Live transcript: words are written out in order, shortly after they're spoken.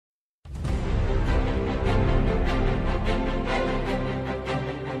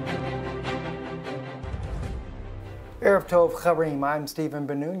Erev Tov Chaverim, I'm Stephen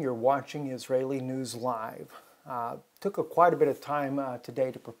Ben-Nun. You're watching Israeli News Live. Took quite a bit of time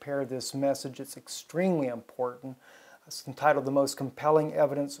today to prepare this message. It's extremely important. It's entitled The Most Compelling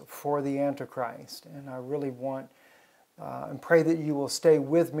Evidence for the Antichrist. And I really want and pray that you will stay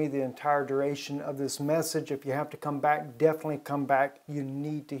with me the entire duration of this message. If you have to come back, definitely come back. You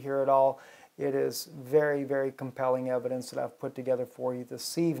need to hear it all. It is very, very compelling evidence that I've put together for you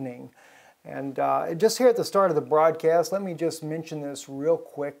this evening. And just here at the start of the broadcast, let me just mention this real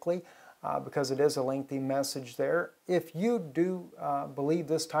quickly because it is a lengthy message there. If you do believe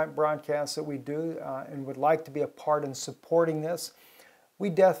this type of broadcast that we do and would like to be a part in supporting this,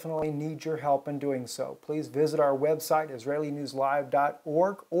 we definitely need your help in doing so. Please visit our website,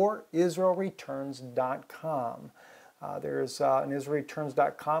 IsraeliNewsLive.org or IsraelReturns.com. There's an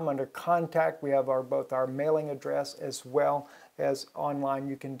IsraelReturns.com under contact. We have both our mailing address as well as online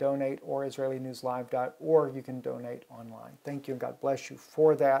you can donate, or IsraeliNewsLive.org you can donate online. Thank you and God bless you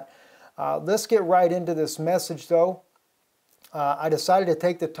for that. Let's get right into this message though. I decided to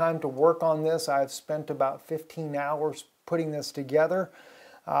take the time to work on this. I've spent about 15 hours putting this together.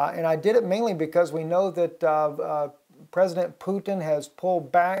 And I did it mainly because we know that President Putin has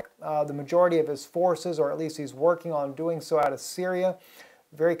pulled back the majority of his forces, or at least he's working on doing so, out of Syria.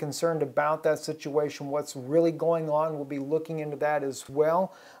 Very concerned about that situation, what's really going on. We'll be looking into that as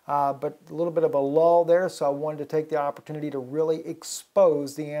well. But a little bit of a lull there, so I wanted to take the opportunity to really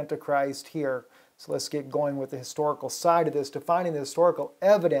expose the Antichrist here. So let's get going with the historical side of this, defining the historical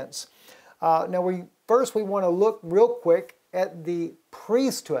evidence. Now, first we want to look real quick at the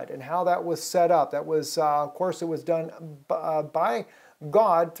priesthood and how that was set up. That was, of course, it was done by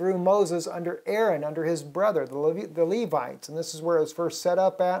God through Moses under Aaron, under his brother, the Levites. And this is where it was first set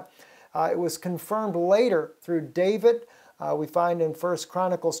up at. It was confirmed later through David. We find in 1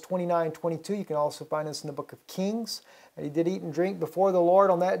 Chronicles 29:22. You can also find this in the book of Kings. And he did eat and drink before the Lord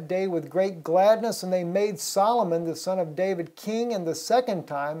on that day with great gladness. And they made Solomon, the son of David, king in the second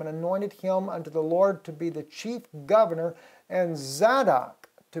time, and anointed him unto the Lord to be the chief governor, and Zadok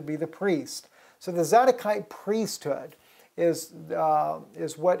to be the priest. So the Zadokite priesthood is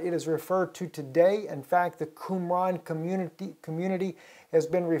what it is referred to today. In fact, the Qumran community has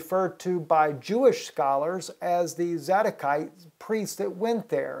been referred to by Jewish scholars as the Zadokite priests that went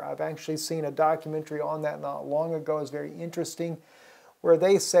there. I've actually seen a documentary on that not long ago. It's very interesting, where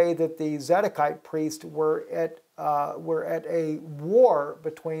they say that the Zadokite priests were at a war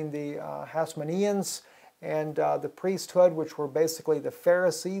between the Hasmoneans and the priesthood, which were basically the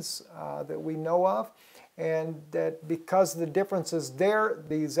Pharisees that we know of. And that because of the differences there,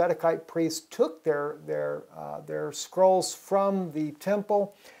 the Zadokite priests took their scrolls from the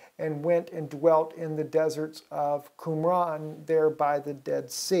temple and went and dwelt in the deserts of Qumran there by the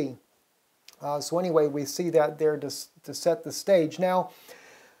Dead Sea. So anyway, we see that there to set the stage. Now,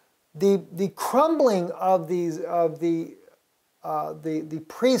 the crumbling of the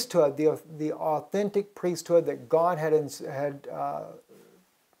priesthood, the authentic priesthood that God had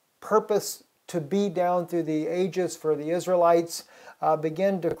purposed to be down through the ages for the Israelites,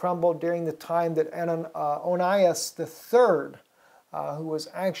 began to crumble during the time that Onias III, who was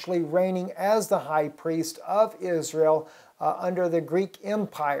actually reigning as the high priest of Israel under the Greek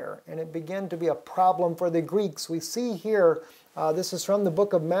Empire. And it began to be a problem for the Greeks. We see here, this is from the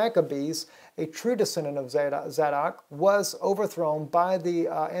book of Maccabees, a true descendant of Zadok was overthrown by the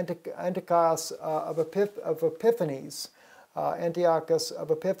Antiochus of Epiphanes. Antiochus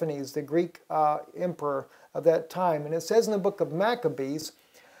of Epiphanes, the Greek emperor of that time. And it says in the book of Maccabees,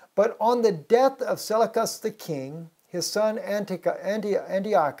 but on the death of Seleucus the king, his son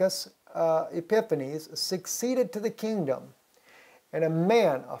Antiochus Epiphanes succeeded to the kingdom. And a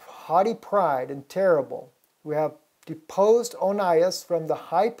man of haughty pride and terrible, who have deposed Onias from the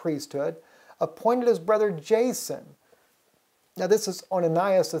high priesthood, appointed his brother Jason. Now this is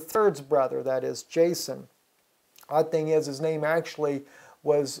Onias III's brother, that is Jason. Odd thing is, his name actually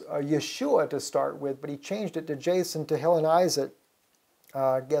was Yeshua to start with, but he changed it to Jason to Hellenize it,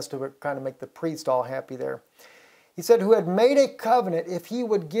 I guess to kind of make the priest all happy there. He said, who had made a covenant if he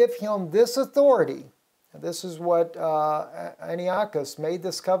would give him this authority. And this is what Antiochus made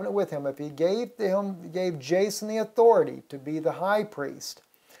this covenant with him. If he gave Jason the authority to be the high priest,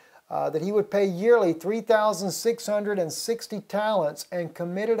 that he would pay yearly 3,660 talents, and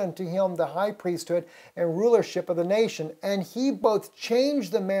committed unto him the high priesthood and rulership of the nation. And he both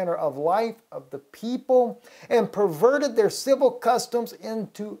changed the manner of life of the people and perverted their civil customs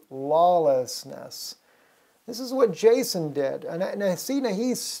into lawlessness. This is what Jason did. And see, now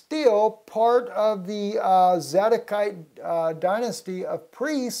he's still part of the Zadokite dynasty of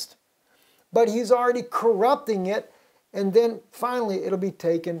priests, but he's already corrupting it And then finally it'll be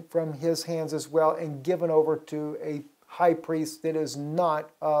taken from his hands as well and given over to a high priest that is not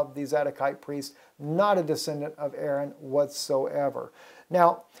of the Zadokite priest, not a descendant of Aaron whatsoever.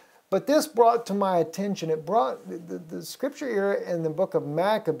 Now, but this brought to my attention, it brought the scripture here in the book of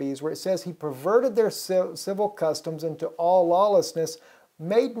Maccabees where it says he perverted their civil customs into all lawlessness,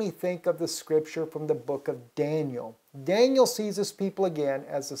 made me think of the scripture from the book of Daniel. Daniel sees his people again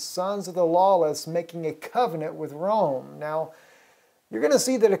as the sons of the lawless making a covenant with Rome. Now, you're going to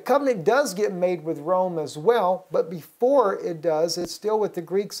see that a covenant does get made with Rome as well, but before it does, it's still with the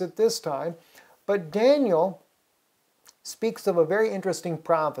Greeks at this time. But Daniel speaks of a very interesting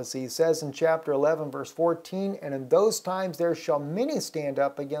prophecy. He says in chapter 11, verse 14, "And in those times there shall many stand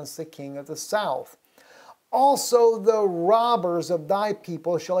up against the king of the south. Also the robbers of thy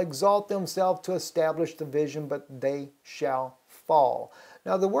people shall exalt themselves to establish the vision, but they shall fall."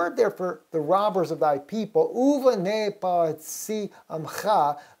 Now the word there for the robbers of thy people, uvanepatsi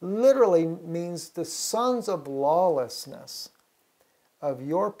amcha, literally means the sons of lawlessness of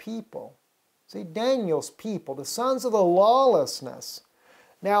your people. See, Daniel's people, the sons of the lawlessness.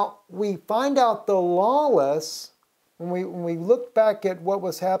 Now, we find out the lawless, when we look back at what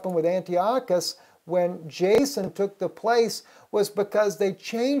was happened with Antiochus, when Jason took the place, was because they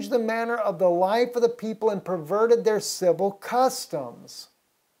changed the manner of the life of the people and perverted their civil customs.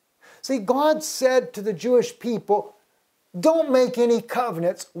 See, God said to the Jewish people, don't make any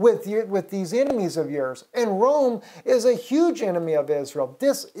covenants with these enemies of yours. And Rome is a huge enemy of Israel.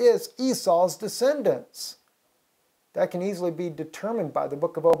 This is Esau's descendants. That can easily be determined by the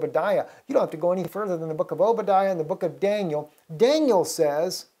book of Obadiah. You don't have to go any further than the book of Obadiah and the book of Daniel. Daniel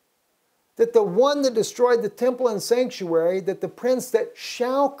says that the one that destroyed the temple and sanctuary, that the prince that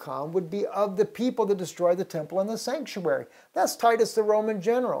shall come would be of the people that destroyed the temple and the sanctuary. That's Titus the Roman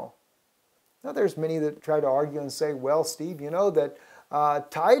general. Now, there's many that try to argue and say, well, Steve, you know that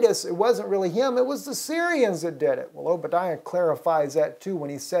Titus, it wasn't really him, it was the Syrians that did it. Well, Obadiah clarifies that too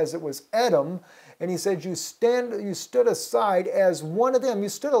when he says it was Edom, and he said you stood aside as one of them. You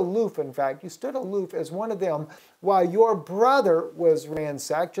stood aloof, in fact. You stood aloof as one of them while your brother was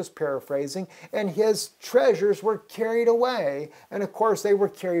ransacked, just paraphrasing, and his treasures were carried away. And of course, they were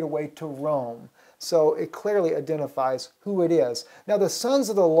carried away to Rome. So it clearly identifies who it is. Now the sons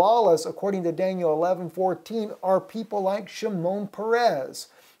of the lawless, according to Daniel 11:14, are people like Shimon Peres,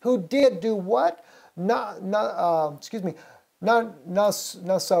 who did do what? Nasau,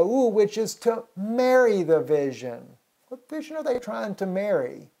 which is to marry the vision. What vision are they trying to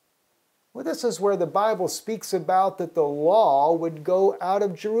marry? Well, this is where the Bible speaks about that the law would go out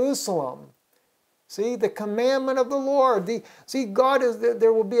of Jerusalem. See, the commandment of the Lord. God is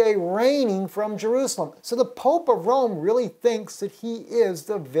there will be a reigning from Jerusalem. So the Pope of Rome really thinks that he is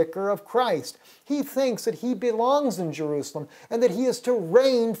the vicar of Christ. He thinks that he belongs in Jerusalem and that he is to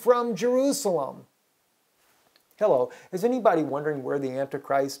reign from Jerusalem. Hello, is anybody wondering where the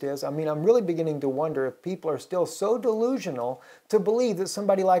Antichrist is? I mean, I'm really beginning to wonder if people are still so delusional to believe that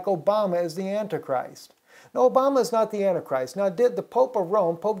somebody like Obama is the Antichrist. No, Obama is not the Antichrist. Now, did the Pope of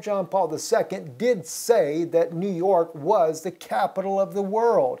Rome, Pope John Paul II, did say that New York was the capital of the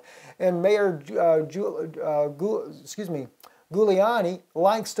world. And Mayor Giuliani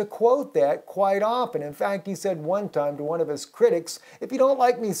likes to quote that quite often. In fact, he said one time to one of his critics, if you don't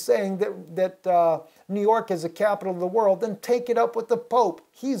like me saying that New York is the capital of the world, then take it up with the Pope.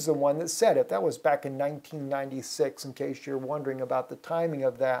 He's the one that said it. That was back in 1996, in case you're wondering about the timing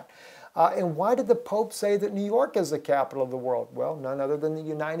of that. And why did the Pope say that New York is the capital of the world? Well, none other than the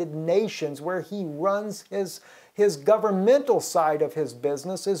United Nations, where he runs his governmental side of his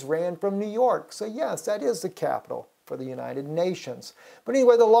business is ran from New York. So yes, that is the capital for the United Nations. But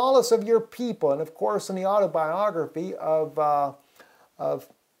anyway, the lawless of your people, and of course in the autobiography of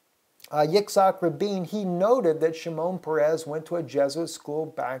Yitzhak Rabin, he noted that Shimon Peres went to a Jesuit school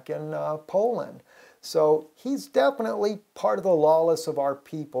back in Poland. So he's definitely part of the lawless of our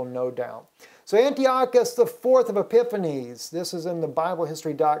people, no doubt. So Antiochus the fourth of Epiphanes, this is in the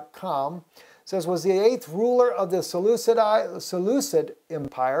BibleHistory.com, says, was the 8th ruler of the Seleucid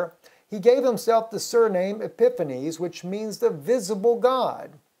Empire. He gave himself the surname Epiphanes, which means the visible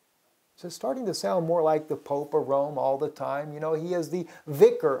God. So it's starting to sound more like the Pope of Rome all the time. You know, he is the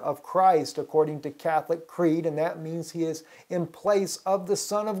vicar of Christ according to Catholic creed, and that means he is in place of the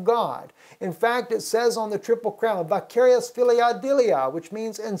Son of God. In fact, it says on the Triple Crown, Vicarius Filiadilia, which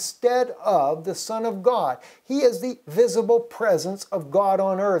means instead of the Son of God. He is the visible presence of God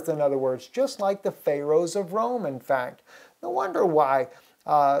on earth, in other words, just like the pharaohs of Rome, in fact. No wonder why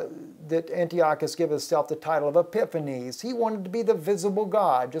that Antiochus gave himself the title of Epiphanes. He wanted to be the visible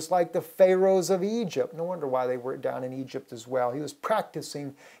God, just like the pharaohs of Egypt. No wonder why they were down in Egypt as well. He was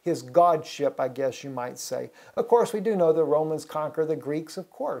practicing his godship, I guess you might say. Of course, we do know the Romans conquer the Greeks, of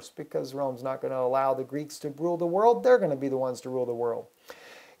course, because Rome's not going to allow the Greeks to rule the world. They're going to be the ones to rule the world.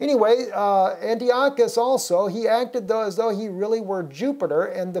 Anyway, Antiochus also, he acted as though he really were Jupiter,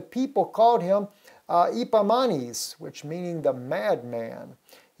 and the people called him Epimanes, which meaning the madman.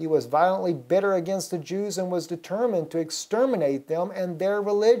 He was violently bitter against the Jews and was determined to exterminate them and their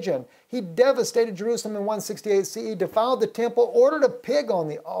religion. He devastated Jerusalem in 168 CE, defiled the temple, ordered a pig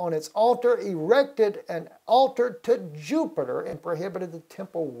on its altar, erected an altar to Jupiter, and prohibited the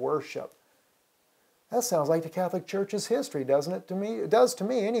temple worship. That sounds like the Catholic Church's history, doesn't it to me? It does to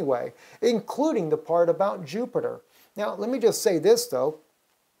me anyway, including the part about Jupiter. Now, let me just say this, though.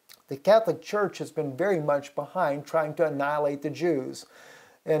 The Catholic Church has been very much behind trying to annihilate the Jews.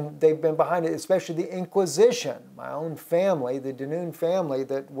 And they've been behind it, especially the Inquisition. My own family, the Denoon family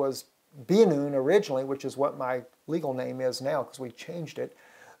that was Benoon originally, which is what my legal name is now because we changed it,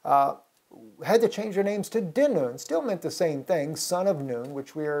 had to change their names to Denoon. Still meant the same thing, son of Noon,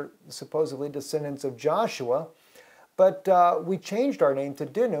 which we are supposedly descendants of Joshua. But we changed our name to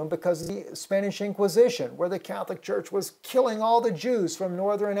Denoon because of the Spanish Inquisition, where the Catholic Church was killing all the Jews from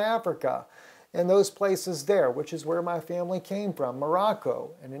northern Africa and those places there, which is where my family came from,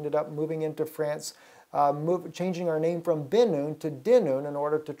 Morocco, and ended up moving into France, changing our name from Benoon to Denoon in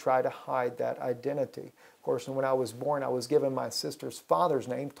order to try to hide that identity. Of course, when I was born, I was given my sister's father's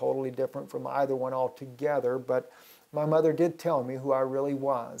name, totally different from either one altogether, but my mother did tell me who I really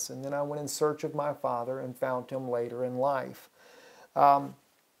was, and then I went in search of my father and found him later in life.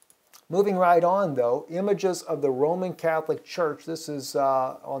 Moving right on, though, images of the Roman Catholic Church. This is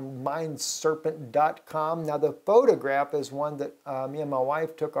on mindserpent.com. Now, the photograph is one that me and my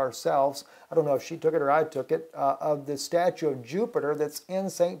wife took ourselves. I don't know if she took it or I took it, of the statue of Jupiter that's in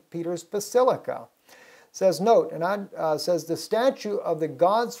St. Peter's Basilica. It says, note, and says, the statue of the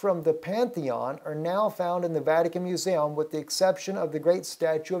gods from the Pantheon are now found in the Vatican Museum with the exception of the great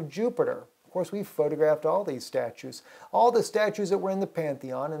statue of Jupiter. Of course, we photographed all these statues. All the statues that were in the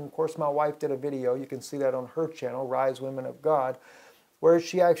Pantheon, and of course my wife did a video, you can see that on her channel, Rise Women of God, where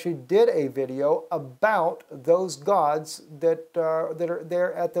she actually did a video about those gods that are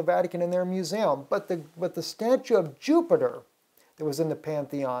there at the Vatican in their museum. But the statue of Jupiter that was in the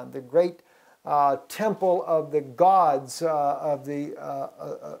Pantheon, the great temple of the gods of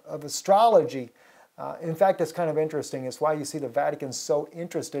astrology. In fact, it's kind of interesting. It's why you see the Vatican so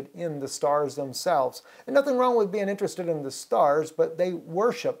interested in the stars themselves. And nothing wrong with being interested in the stars, but they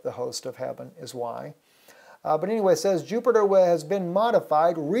worship the host of heaven is why. But anyway, it says, Jupiter has been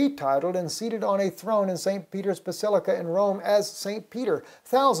modified, retitled, and seated on a throne in St. Peter's Basilica in Rome as St. Peter.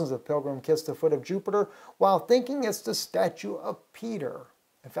 Thousands of pilgrims kiss the foot of Jupiter while thinking it's the statue of Peter.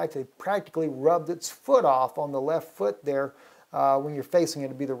 In fact, they practically rubbed its foot off on the left foot there. When you're facing it,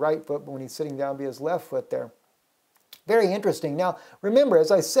 it'd be the right foot, but when he's sitting down, it'd be his left foot there. Very interesting. Now, remember,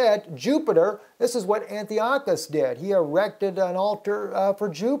 as I said, Jupiter, this is what Antiochus did. He erected an altar for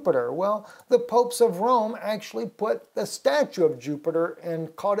Jupiter. Well, the popes of Rome actually put the statue of Jupiter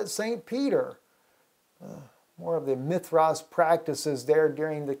and called it St. Peter. More of the Mithras practices there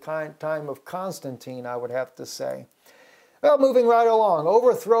during the time of Constantine, I would have to say. Well, moving right along,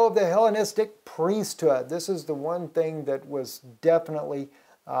 overthrow of the Hellenistic priesthood. This is the one thing that was definitely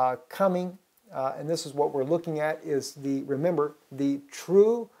coming, and this is what we're looking at is remember, the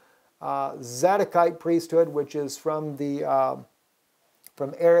true Zadokite priesthood, which is from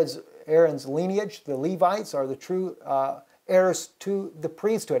Aaron's lineage. The Levites are the true heirs to the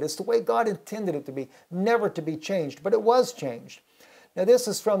priesthood. It's the way God intended it to be, never to be changed, but it was changed. Now this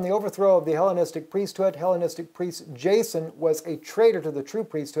is from the overthrow of the Hellenistic priesthood. Hellenistic priest Jason was a traitor to the true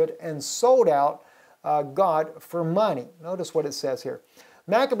priesthood and sold out God for money. Notice what it says here.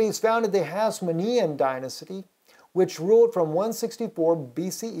 Maccabees founded the Hasmonean dynasty, which ruled from 164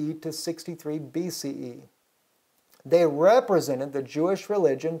 BCE to 63 BCE. They represented the Jewish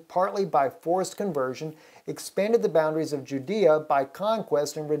religion partly by forced conversion, expanded the boundaries of Judea by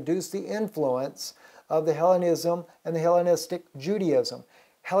conquest, and reduced the influence of the Hellenism and the Hellenistic Judaism.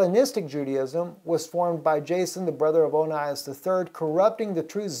 Hellenistic Judaism was formed by Jason, the brother of Onias III, corrupting the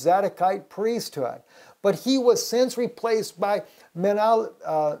true Zadokite priesthood. But he was since replaced by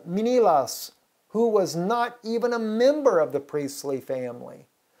Menelas, who was not even a member of the priestly family.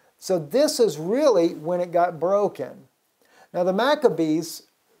 So this is really when it got broken. Now the Maccabees,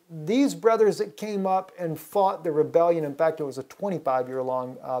 these brothers that came up and fought the rebellion, in fact it was a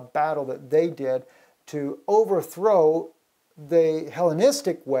 25-year-long battle that they did to overthrow the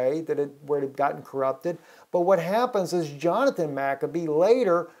Hellenistic way where it had gotten corrupted. But what happens is Jonathan Maccabee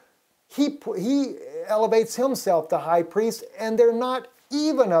later, he elevates himself to high priest, and they're not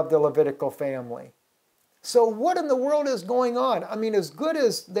even of the Levitical family. So what in the world is going on? I mean, as good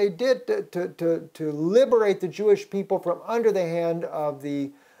as they did to liberate the Jewish people from under the hand of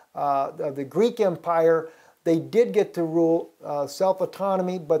the Greek Empire, they did get to rule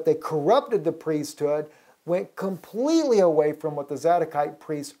self-autonomy, but they corrupted the priesthood, went completely away from what the Zadokite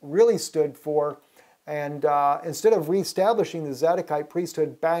priests really stood for, and instead of reestablishing the Zadokite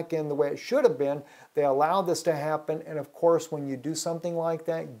priesthood back in the way it should have been, they allowed this to happen. And of course, when you do something like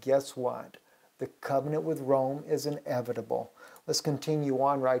that, guess what? The covenant with Rome is inevitable. Let's continue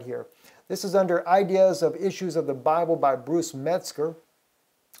on right here. This is under Ideas of Issues of the Bible by Bruce Metzger.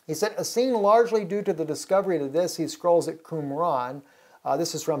 He said, a scene largely due to the discovery of the Dead Sea Scrolls at Qumran.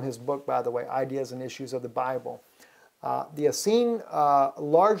 This is from his book, by the way, Ideas and Issues of the Bible. The Essene,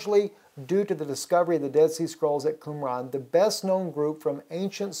 largely due to the discovery of the Dead Sea Scrolls at Qumran, the best known group from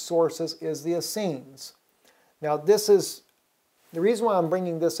ancient sources is the Essenes. Now this is, the reason why I'm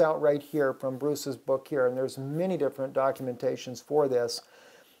bringing this out right here from Bruce's book here, and there's many different documentations for this,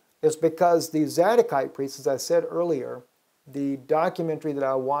 is because the Zadokite priests, as I said earlier, the documentary that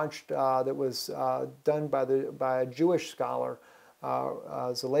I watched that was done by a Jewish scholar,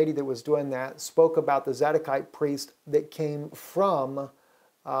 the lady that was doing that, spoke about the Zadokite priest that came from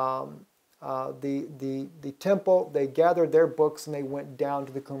the temple. They gathered their books and they went down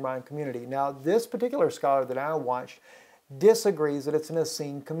to the Qumran community. Now, this particular scholar that I watched disagrees that it's an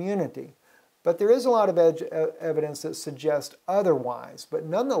Essene community. But there is a lot of evidence that suggests otherwise. But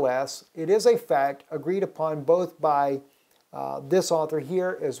nonetheless, it is a fact agreed upon both by this author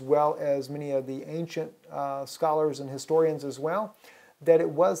here as well as many of the ancient scholars and historians as well, that it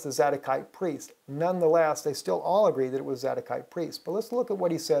was the Zadokite priest. Nonetheless, they still all agree that it was Zadokite priest. But let's look at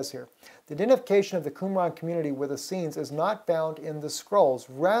what he says here. The identification of the Qumran community with Essenes is not found in the scrolls.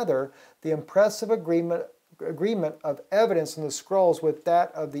 Rather, the impressive agreement of evidence in the scrolls with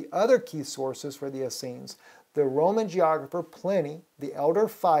that of the other key sources for the Essenes, the Roman geographer Pliny, the elder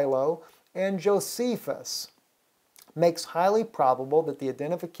Philo, and Josephus, makes highly probable that the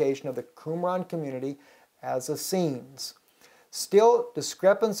identification of the Qumran community as Essenes. Still,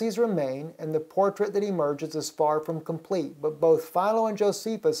 discrepancies remain, and the portrait that emerges is far from complete, but both Philo and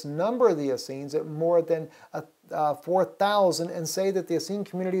Josephus number the Essenes at more than 4,000 and say that the Essene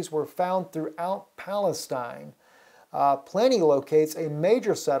communities were found throughout Palestine. Pliny locates a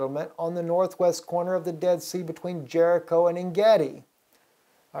major settlement on the northwest corner of the Dead Sea between Jericho and En-Gedi.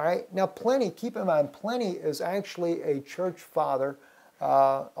 All right, now Pliny, keep in mind, Pliny is actually a church father,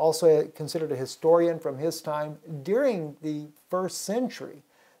 also considered a historian from his time during the 1st century.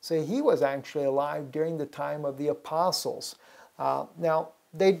 So he was actually alive during the time of the apostles. Now,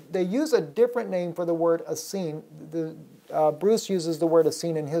 they use a different name for the word Essene. Bruce uses the word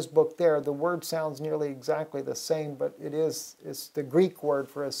Essene in his book there. The word sounds nearly exactly the same, but it's the Greek word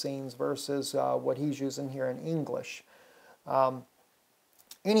for Essenes versus what he's using here in English.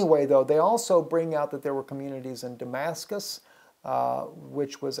 Anyway, though, they also bring out that there were communities in Damascus,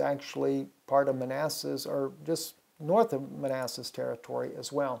 which was actually part of Manasseh's, or just north of Manasseh's territory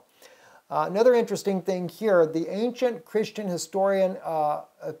as well. Another interesting thing here, the ancient Christian historian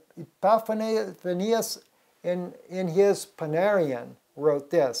Epiphanius in his Panarion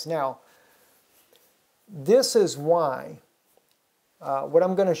wrote this. Now, this is why, what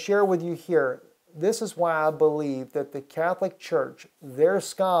I'm going to share with you here, this is why I believe that the Catholic Church, their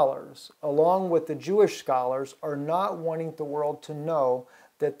scholars, along with the Jewish scholars, are not wanting the world to know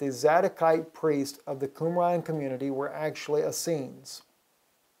that the Zadokite priests of the Qumran community were actually Essenes.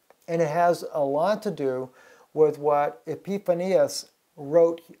 And it has a lot to do with what Epiphanius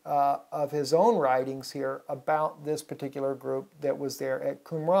wrote of his own writings here about this particular group that was there at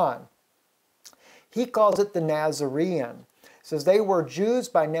Qumran. He calls it the Nazarene. He says they were Jews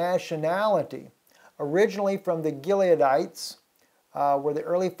by nationality, originally from the Gileadites, where the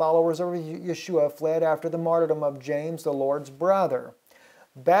early followers of Yeshua fled after the martyrdom of James, the Lord's brother.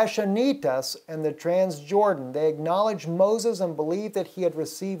 Bashanitas and the Transjordan, they acknowledged Moses and believed that he had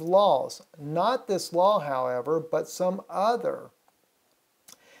received laws. Not this law, however, but some other.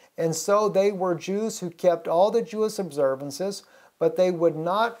 And so they were Jews who kept all the Jewish observances, but they would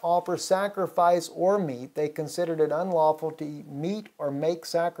not offer sacrifice or meat. They considered it unlawful to eat meat or make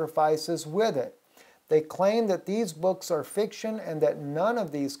sacrifices with it. They claim that these books are fiction and that none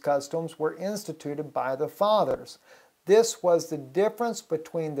of these customs were instituted by the fathers. This was the difference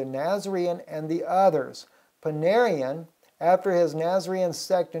between the Nazarene and the others. Panarion, After his Nazarene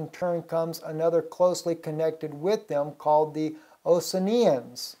sect in turn comes another closely connected with them called the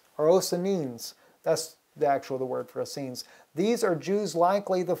Essenes, or Essenes. That's the word for Essenes. These are Jews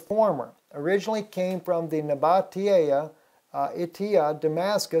likely the former. Originally came from the Nabatea, Itia,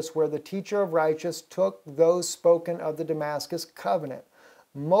 Damascus, where the teacher of righteous took those spoken of the Damascus covenant.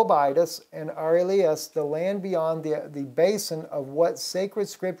 Moabitus and Aurelius, the land beyond the basin of what sacred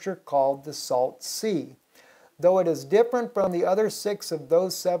scripture called the Salt Sea. Though it is different from the other 6 of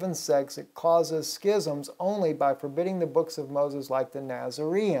those 7 sects, it causes schisms only by forbidding the books of Moses like the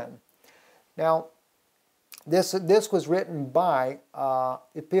Nazarene. Now, this was written by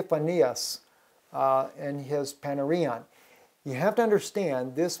Epiphanius in his Panarion. You have to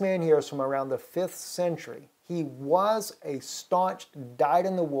understand, this man here is from around the 5th century. He was a staunch,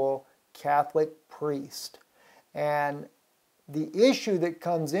 dyed-in-the-wool Catholic priest. And the issue that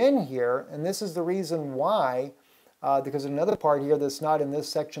comes in here, and this is the reason why, because another part here that's not in this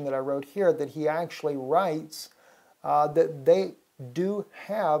section that I wrote here, that he actually writes that they do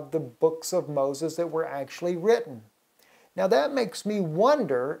have the books of Moses that were actually written. Now that makes me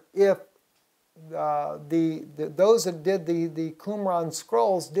wonder if those that did the Qumran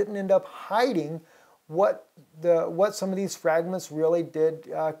scrolls didn't end up hiding what some of these fragments really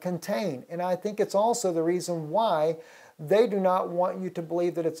did contain. And I think it's also the reason why they do not want you to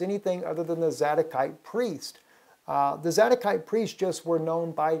believe that it's anything other than the Zadokite priest. The Zadokite priests just were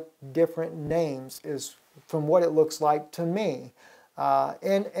known by different names, is from what it looks like to me.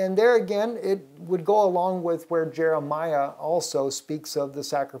 And there again, it would go along with where Jeremiah also speaks of the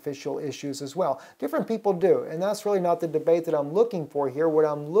sacrificial issues as well. Different people do, and that's really not the debate that I'm looking for here. What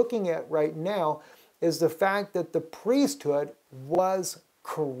I'm looking at right now is the fact that the priesthood was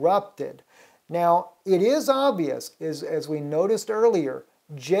corrupted. Now, it is obvious, as we noticed earlier,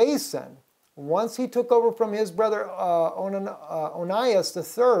 Jason, once he took over from his brother Onias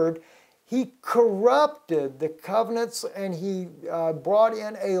III, he corrupted the covenants and he brought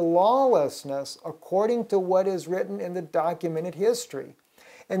in a lawlessness according to what is written in the documented history.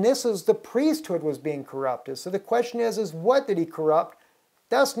 And this is the priesthood was being corrupted. So the question is what did he corrupt?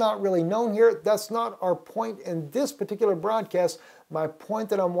 That's not really known here. That's not our point in this particular broadcast. My point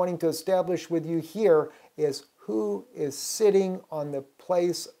that I'm wanting to establish with you here is who is sitting on the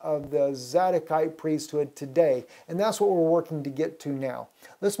place of the Zadokite priesthood today. And that's what we're working to get to now.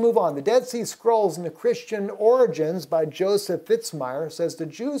 Let's move on. The Dead Sea Scrolls and the Christian Origins by Joseph Fitzmyer says the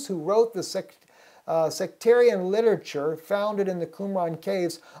Jews who wrote the sectarian literature founded in the Qumran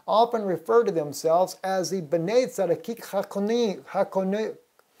caves often refer to themselves as the Bnei Tzaddik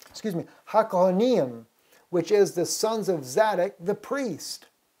HaKohanim, which is the sons of Zadok the priest.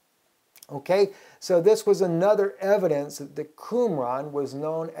 Okay, so this was another evidence that the Qumran was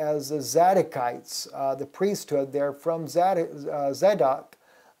known as the Zadokites, the priesthood there from Zadok,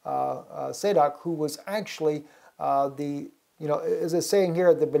 who was actually as it's saying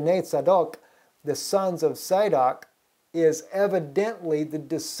here, the Bnei Tzadok, the sons of Zadok, is evidently the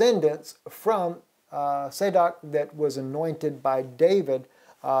descendants from Zadok that was anointed by David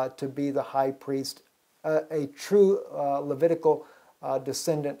to be the high priest, a true Levitical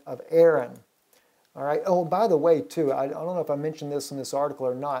descendant of Aaron. All right. Oh, by the way, too, I don't know if I mentioned this in this article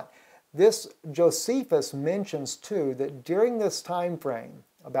or not. This Josephus mentions too that during this time frame,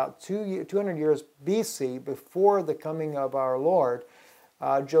 about 200 years BC, before the coming of our Lord,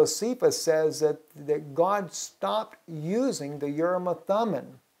 Josephus says that God stopped using the Urim and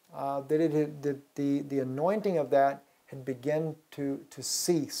Thummim, that the anointing of that had begun to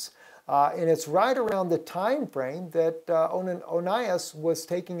cease. And it's right around the time frame that Onias was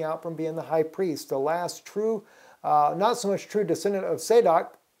taking out from being the high priest, the last true, not so much true descendant of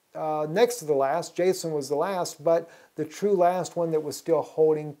Zadok, next to the last. Jason was the last, but the true last one that was still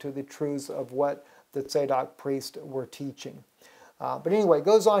holding to the truths of what the Zadok priests were teaching. But anyway, it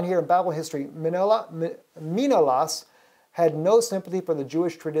goes on here in Bible history. Menelaus had no sympathy for the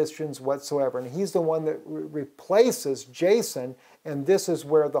Jewish traditions whatsoever, and he's the one that replaces Jason, and this is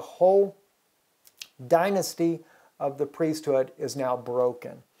where the whole dynasty of the priesthood is now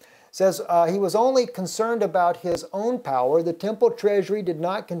broken. It says he was only concerned about his own power. The temple treasury did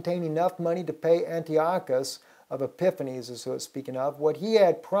not contain enough money to pay Antiochus of Epiphanes, is who it's speaking of, what he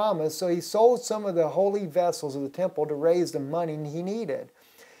had promised, so he sold some of the holy vessels of the temple to raise the money he needed.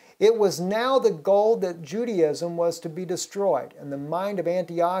 It was now the goal that Judaism was to be destroyed, and the mind of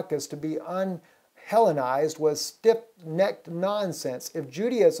Antiochus to be un-Hellenized was stiff-necked nonsense. If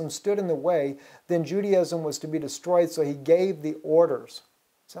Judaism stood in the way, then Judaism was to be destroyed, so he gave the orders.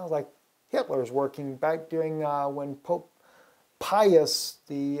 Sounds like Hitler's working back during when Pope Pius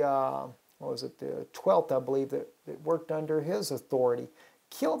the what was it, the 12th, I believe, that worked under his authority.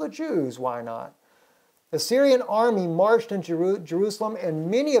 Kill the Jews, why not? The Syrian army marched into Jerusalem, and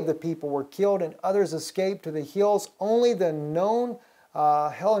many of the people were killed and others escaped to the hills. Only the known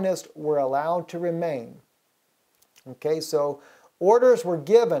Hellenists were allowed to remain. Okay, so orders were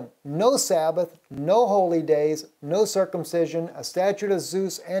given: no Sabbath, no holy days, no circumcision. A statue of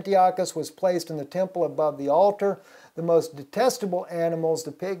Zeus Antiochus was placed in the temple above the altar. The most detestable animals,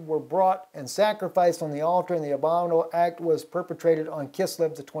 the pig, were brought and sacrificed on the altar, and the abominable act was perpetrated on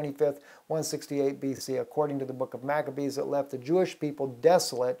Kislev the 25th, 168 BC. According to the book of Maccabees, it left the Jewish people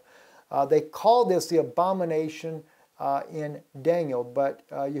desolate. They called this the abomination in Daniel, but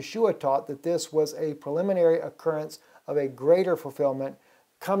Yeshua taught that this was a preliminary occurrence of a greater fulfillment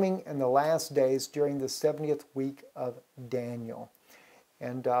coming in the last days during the 70th week of Daniel.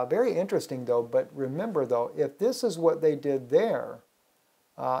 And very interesting, though. But remember, though, if this is what they did there,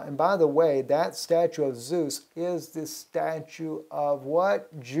 and by the way, that statue of Zeus is the statue of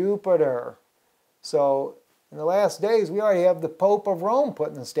what? Jupiter. So in the last days, we already have the Pope of Rome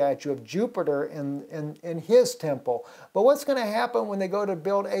putting the statue of Jupiter in his temple. But what's going to happen when they go to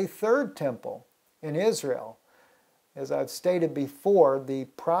build a third temple in Israel? As I've stated before, the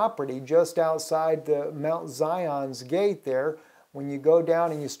property just outside the Mount Zion's gate there, when you go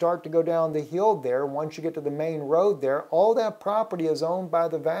down and you start to go down the hill there, once you get to the main road there, all that property is owned by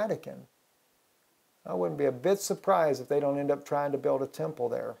the Vatican. I wouldn't be a bit surprised if they don't end up trying to build a temple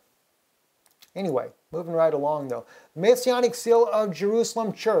there. Anyway, moving right along though. Messianic Seal of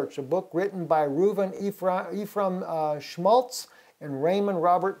Jerusalem Church, a book written by Reuven Ephraim Schmaltz and Raymond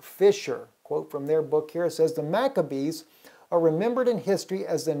Robert Fisher. Quote from their book here, it says, the Maccabees are remembered in history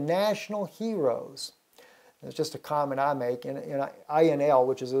as the national heroes. It's just a comment I make in INL,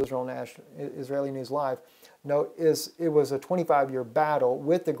 which is Israeli News Live. Note it was a 25-year battle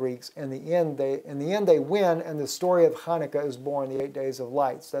with the Greeks. In the end, they win, and the story of Hanukkah is born, the 8 days of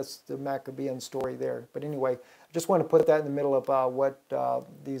lights. That's the Maccabean story there. But anyway, I just want to put that in the middle of what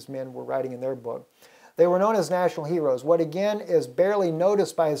these men were writing in their book. They were known as national heroes. What again is barely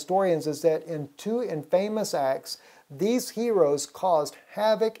noticed by historians is that in two infamous acts, these heroes caused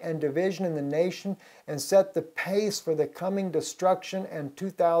havoc and division in the nation and set the pace for the coming destruction and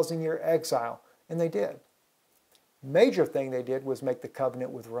 2,000-year exile. And they did. Major thing they did was make the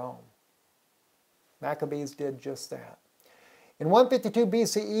covenant with Rome. Maccabees did just that. In 152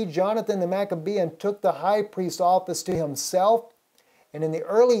 BCE, Jonathan the Maccabean took the high priest office to himself, and in the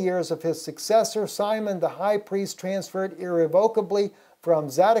early years of his successor, Simon the high priest transferred irrevocably from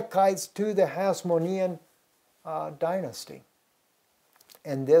Zadokites to the Hasmonean dynasty.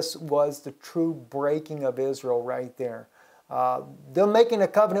 And this was the true breaking of Israel right there. Them making a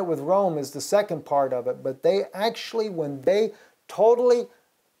covenant with Rome is the second part of it, but they actually, when they totally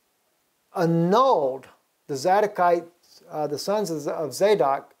annulled the Zadokites, the sons of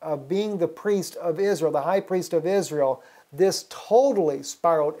Zadok, being the priest of Israel, the high priest of Israel, this totally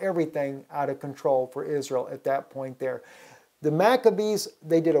spiraled everything out of control for Israel at that point there. The Maccabees,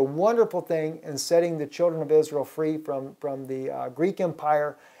 they did a wonderful thing in setting the children of Israel free from the Greek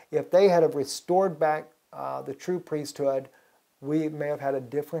Empire. If they had have restored back the true priesthood, we may have had a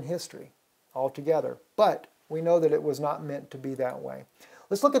different history altogether. But we know that it was not meant to be that way.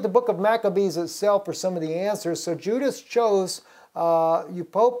 Let's look at the book of Maccabees itself for some of the answers. So Judas chose Eupoleminus,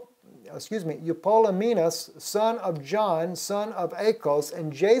 son of John, son of Achos,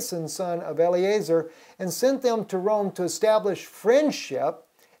 and Jason, son of Eleazar, and sent them to Rome to establish friendship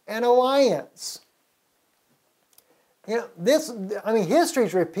and alliance. You know, history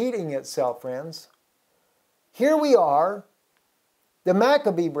is repeating itself, friends. Here we are, the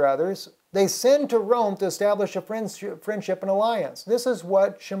Maccabee brothers, they send to Rome to establish a friendship and alliance. This is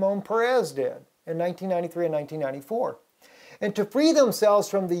what Shimon Peres did in 1993 and 1994. And to free themselves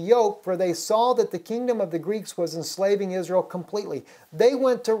from the yoke, for they saw that the kingdom of the Greeks was enslaving Israel completely. They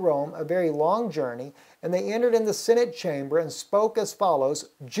went to Rome, a very long journey, and they entered in the Senate chamber and spoke as follows: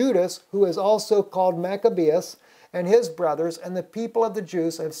 Judas, who is also called Maccabeus, and his brothers, and the people of the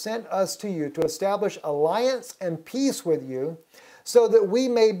Jews have sent us to you to establish alliance and peace with you, so that we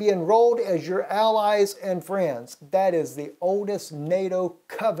may be enrolled as your allies and friends. That is the oldest NATO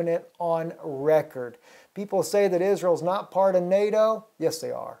covenant on record. People say that Israel's not part of NATO. Yes,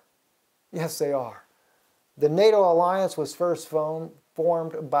 they are. Yes, they are. The NATO alliance was first formed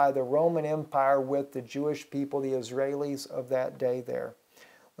by the Roman Empire with the Jewish people, the Israelis of that day there.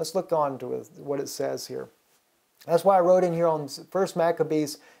 Let's look on to what it says here. That's why I wrote in here on 1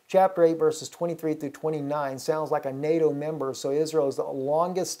 Maccabees chapter 8, verses 23 through 29. Sounds like a NATO member, so Israel is the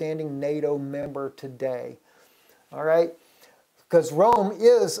longest standing NATO member today. All right. because Rome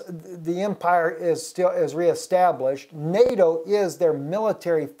is, the empire is reestablished. NATO is their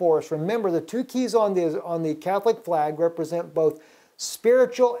military force. Remember, the two keys on the Catholic flag represent both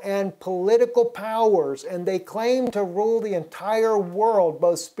spiritual and political powers, and they claim to rule the entire world,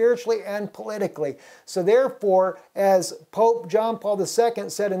 both spiritually and politically. So therefore, as Pope John Paul II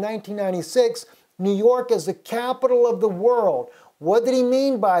said in 1996, New York is the capital of the world. What did he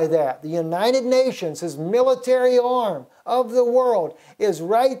mean by that? The United Nations, his military arm of the world, is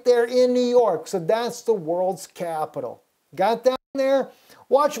right there in New York. So that's the world's capital. Got that there?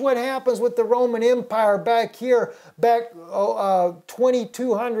 Watch what happens with the Roman Empire back here,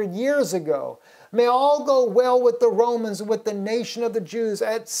 2,200 years ago. May all go well with the Romans and with the nation of the Jews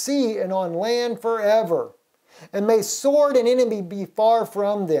at sea and on land forever. And may sword and enemy be far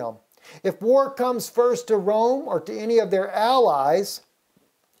from them. If war comes first to Rome or to any of their allies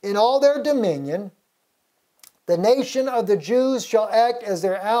in all their dominion, the nation of the Jews shall act as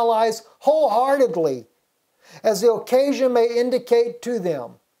their allies wholeheartedly, as the occasion may indicate to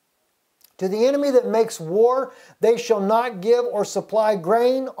them. To the enemy that makes war, they shall not give or supply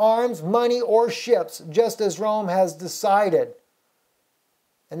grain, arms, money, or ships, just as Rome has decided.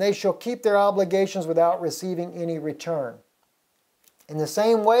 And they shall keep their obligations without receiving any return. In the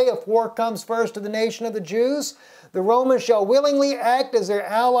same way, if war comes first to the nation of the Jews, the Romans shall willingly act as their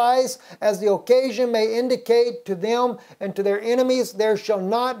allies, as the occasion may indicate to them, and to their enemies there shall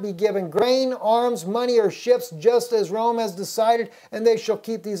not be given grain, arms, money, or ships, just as Rome has decided, and they shall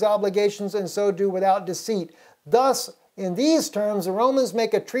keep these obligations and so do without deceit. Thus, in these terms, the Romans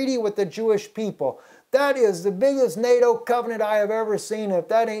make a treaty with the Jewish people. That is the biggest NATO covenant I have ever seen. If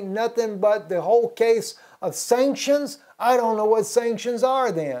that ain't nothing but the whole case of sanctions, I don't know what sanctions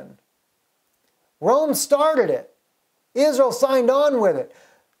are then. Rome started it. Israel signed on with it.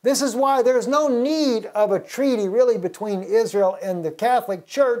 This is why there's no need of a treaty really between Israel and the Catholic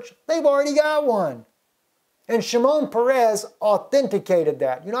Church. They've already got one. And Shimon Peres authenticated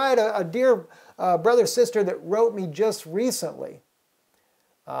that. You know, I had a dear brother, sister that wrote me just recently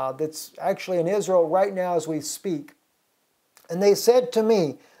that's actually in Israel right now as we speak. And they said to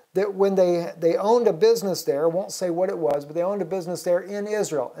me that when they owned a business there, I won't say what it was, but they owned a business there in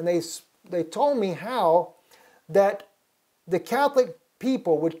Israel. And they told me how that the Catholic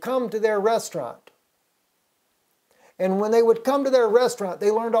people would come to their restaurant. And when they would come to their restaurant,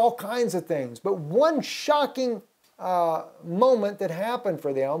 they learned all kinds of things. But one shocking moment that happened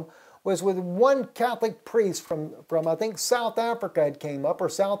for them was with one Catholic priest from I think South Africa had came up, or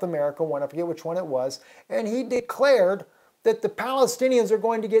South America, I forget which one it was, and he declared that the Palestinians are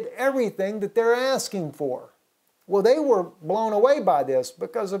going to get everything that they're asking for. Well, they were blown away by this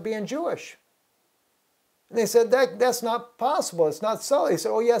because of being Jewish. And they said, that's not possible. It's not so. They said,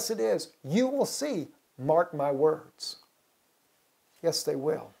 oh, yes, it is. You will see. Mark my words. Yes, they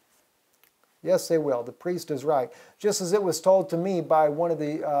will. Yes, they will. The priest is right. Just as it was told to me by one of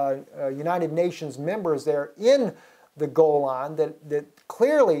the United Nations members there in the Golan that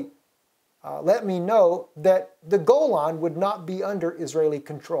clearly let me know that the Golan would not be under Israeli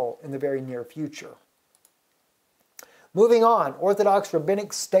control in the very near future. Moving on, Orthodox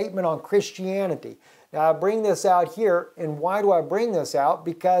Rabbinic Statement on Christianity. Now I bring this out here, and why do I bring this out?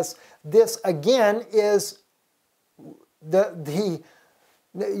 Because this again is you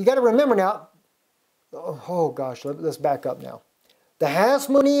got to remember now, oh gosh, let's back up now. The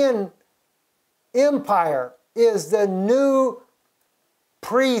Hasmonean Empire is the new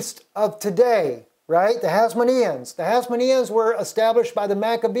priest of today, right? The Hasmoneans. The Hasmoneans were established by the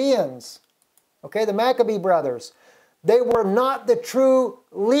Maccabeans, okay, the Maccabee brothers. They were not the true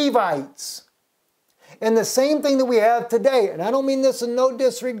Levites. And the same thing that we have today, and I don't mean this in no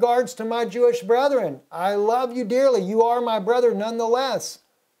disregards to my Jewish brethren. I love you dearly. You are my brother nonetheless.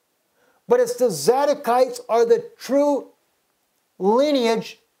 But it's the Zadokites are the true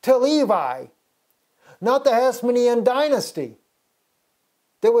lineage to Levi, not the Hasmonean dynasty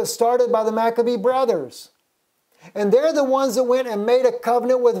that was started by the Maccabee brothers. And they're the ones that went and made a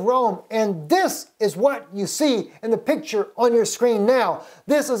covenant with Rome. And this is what you see in the picture on your screen now.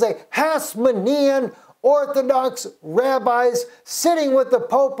 This is a Hasmonean Orthodox rabbis sitting with the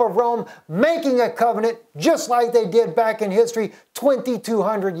Pope of Rome making a covenant just like they did back in history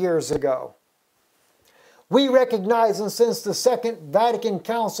 2,200 years ago. We recognize, and since the Second Vatican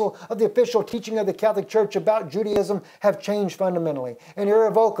Council of the official teaching of the Catholic Church about Judaism have changed fundamentally and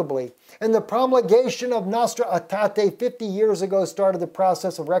irrevocably, and the promulgation of Nostra Aetate 50 years ago started the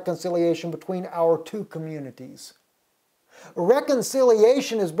process of reconciliation between our two communities.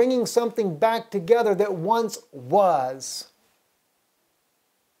 Reconciliation is bringing something back together that once was.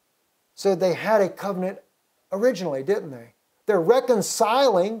 So they had a covenant originally, didn't they? They're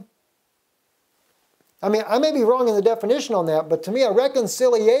reconciling. I mean, I may be wrong in the definition on that, but to me, a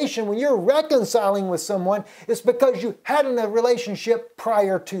reconciliation, when you're reconciling with someone, it's because you had a relationship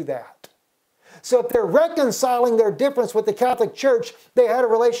prior to that. So if they're reconciling their difference with the Catholic Church, they had a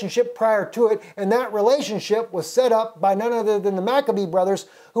relationship prior to it, and that relationship was set up by none other than the Maccabee brothers,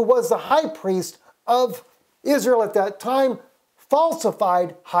 who was the high priest of Israel at that time,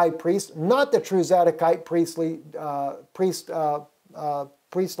 falsified high priest, not the true Zadokite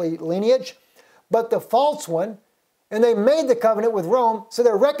priestly lineage, but the false one, and they made the covenant with Rome, so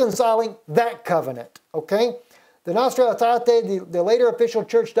they're reconciling that covenant, okay? The Nostra Aetate, the later official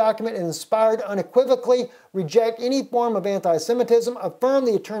church document, inspired unequivocally, reject any form of anti-Semitism, affirm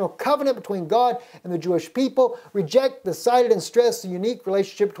the eternal covenant between God and the Jewish people, reject the cited and stressed the unique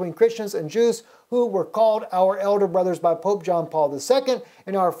relationship between Christians and Jews who were called our elder brothers by Pope John Paul II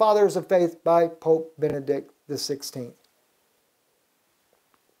and our fathers of faith by Pope Benedict XVI.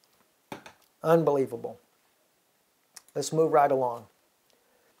 Unbelievable. Let's move right along.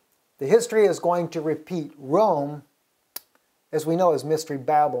 The history is going to repeat. Rome, as we know, is Mystery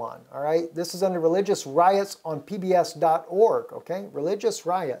Babylon. All right? This is under religious riots on pbs.org. Okay? Religious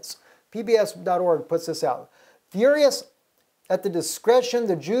riots. pbs.org puts this out. Furious at the discretion,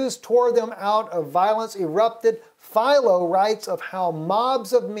 the Jews tore them out of violence, erupted. Philo writes of how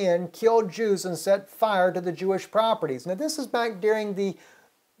mobs of men killed Jews and set fire to the Jewish properties. Now, this is back during the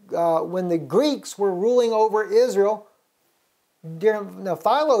when the Greeks were ruling over Israel. During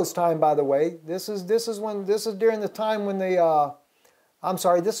Philo's time, by the way, this is during the time when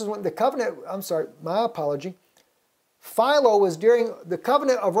this is when the covenant. My apology. Philo was during the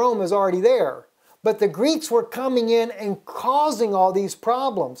covenant of Rome is already there, but the Greeks were coming in and causing all these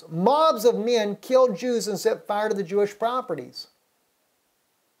problems. Mobs of men killed Jews and set fire to the Jewish properties.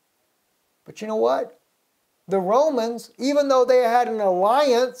 But you know what? The Romans, even though they had an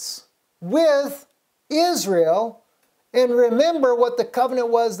alliance with Israel, and remember what the covenant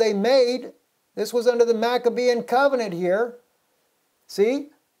was they made. This was under the Maccabean covenant here. See?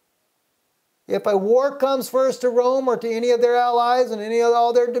 If a war comes first to Rome or to any of their allies and any of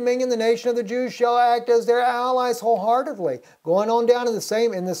all their dominion, the nation of the Jews shall act as their allies wholeheartedly. Going on down in the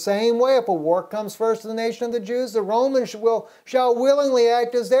same way, if a war comes first to the nation of the Jews, the Romans shall willingly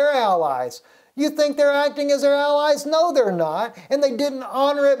act as their allies. You think they're acting as their allies? No, they're not. And they didn't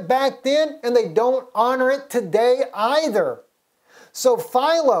honor it back then, and they don't honor it today either. So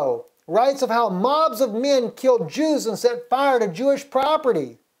Philo writes of how mobs of men killed Jews and set fire to Jewish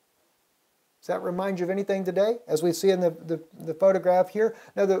property. Does that remind you of anything today, as we see in the photograph here?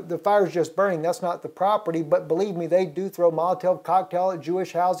 Now, the fire's just burning. That's not the property, but believe me, they do throw Molotov cocktail at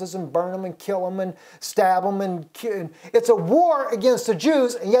Jewish houses and burn them and kill them and stab them. And it's a war against the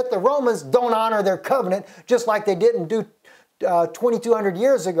Jews, and yet the Romans don't honor their covenant, just like they didn't do 2,200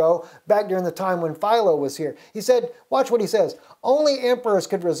 years ago, back during the time when Philo was here. He said, watch what he says, only emperors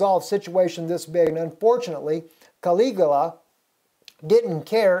could resolve situations this big, and unfortunately, Caligula didn't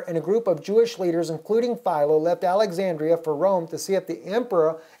care, and a group of Jewish leaders, including Philo, left Alexandria for Rome to see if the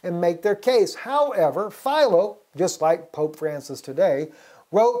emperor and make their case. However, Philo, just like Pope Francis today,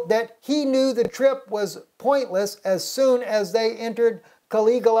 wrote that he knew the trip was pointless as soon as they entered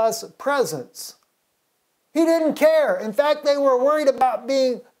Caligula's presence. He didn't care. In fact, they were worried about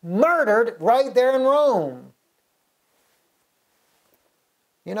being murdered right there in Rome.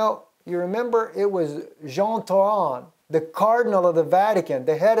 You know, you remember it was Jean Tauran, the Cardinal of the Vatican,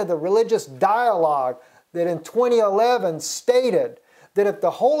 the head of the religious dialogue, that in 2011 stated that if the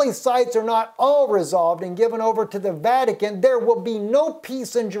holy sites are not all resolved and given over to the Vatican, there will be no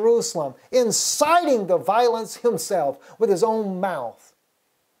peace in Jerusalem, inciting the violence himself with his own mouth.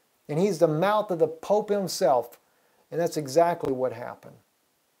 And he's the mouth of the Pope himself. And that's exactly what happened.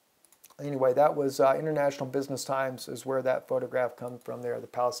 Anyway, that was International Business Times is where that photograph comes from there, the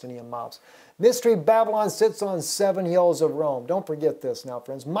Palestinian mobs. Mystery Babylon sits on 7 hills of Rome. Don't forget this now,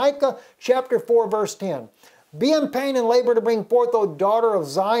 friends. Micah chapter 4, verse 10. Be in pain and labor to bring forth, O daughter of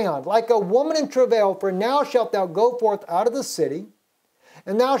Zion, like a woman in travail, for now shalt thou go forth out of the city,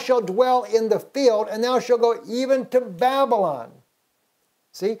 and thou shalt dwell in the field, and thou shalt go even to Babylon.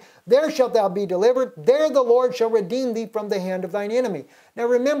 See, there shalt thou be delivered. There the Lord shall redeem thee from the hand of thine enemy. Now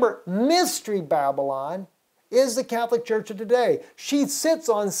remember, Mystery Babylon is the Catholic Church of today. She sits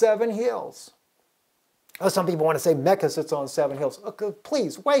on 7 hills. Oh, some people want to say Mecca sits on 7 hills. Okay,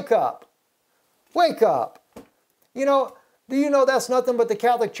 please, wake up. Wake up. You know, do you know that's nothing but the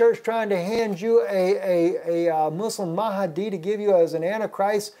Catholic Church trying to hand you a Muslim Mahdi to give you as an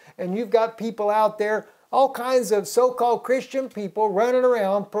Antichrist, and you've got people out there, all kinds of so-called Christian people running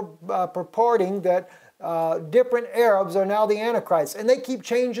around purporting that different Arabs are now the Antichrist. And they keep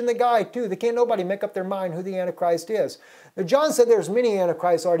changing the guy too. They can't nobody make up their mind who the Antichrist is. Now, John said there's many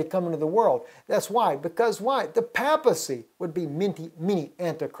Antichrists already coming to the world. That's why. Because why? The papacy would be mini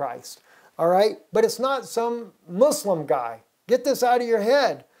Antichrist. All right? But it's not some Muslim guy. Get this out of your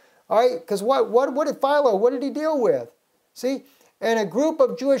head. All right? Because what did Philo, what did he deal with? See? And a group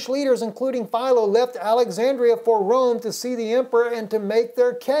of Jewish leaders, including Philo, left Alexandria for Rome to see the emperor and to make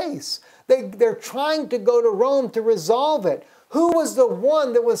their case. They're trying to go to Rome to resolve it. Who was the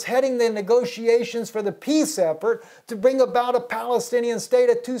one that was heading the negotiations for the peace effort to bring about a Palestinian state,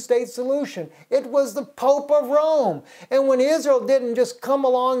 a two-state solution? It was the Pope of Rome. And when Israel didn't just come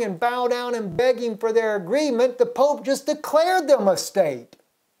along and bow down and beg him for their agreement, the Pope just declared them a state.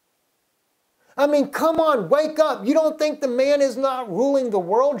 I mean, come on, wake up. You don't think the man is not ruling the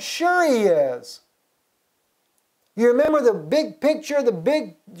world? Sure he is. You remember the big picture, the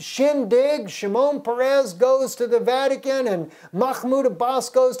big shindig? Shimon Peres goes to the Vatican and Mahmoud Abbas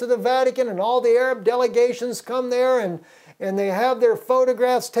goes to the Vatican and all the Arab delegations come there and they have their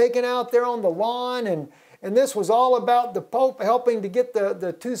photographs taken out there on the lawn. And this was all about the Pope helping to get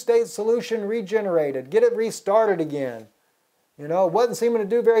the two-state solution regenerated, get it restarted again. You know, it wasn't seeming to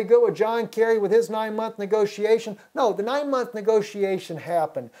do very good with John Kerry with his 9-month negotiation. No, the 9-month negotiation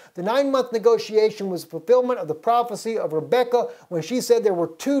happened. The 9-month negotiation was fulfillment of the prophecy of Rebekah when she said there were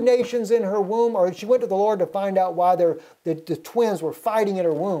 2 nations in her womb, or she went to the Lord to find out why the twins were fighting in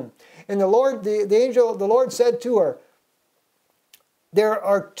her womb. And the Lord said to her, there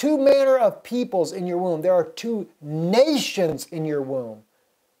are 2 manner of peoples in your womb. There are 2 nations in your womb.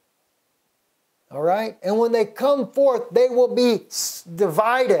 All right? And when they come forth, they will be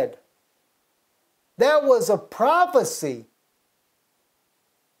divided. That was a prophecy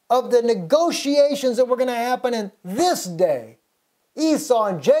of the negotiations that were going to happen in this day. Esau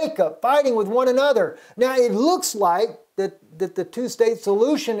and Jacob fighting with one another. Now, it looks like that the two-state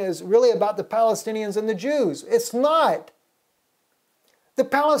solution is really about the Palestinians and the Jews. It's not. The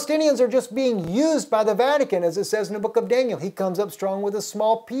Palestinians are just being used by the Vatican, as it says in the book of Daniel. He comes up strong with a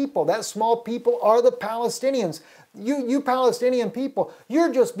small people. That small people are the Palestinians. You Palestinian people,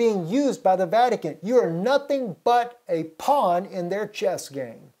 you're just being used by the Vatican. You are nothing but a pawn in their chess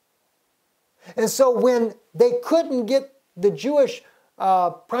game. And so when they couldn't get the Jewish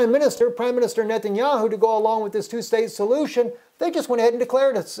Prime Minister Netanyahu, to go along with this two-state solution, they just went ahead and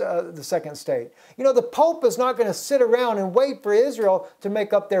declared the second state. You know, the Pope is not going to sit around and wait for Israel to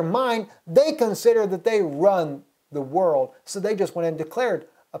make up their mind. They consider that they run the world. So they just went ahead and declared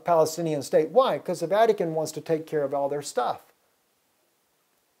a Palestinian state. Why? Because the Vatican wants to take care of all their stuff.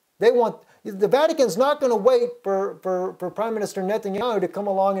 The Vatican's not going to wait for Prime Minister Netanyahu to come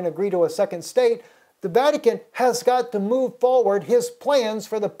along and agree to a second state. The Vatican has got to move forward his plans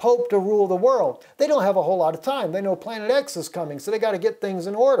for the Pope to rule the world. They don't have a whole lot of time. They know Planet X is coming, so they got to get things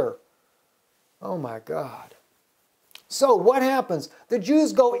in order. Oh my God. So what happens? The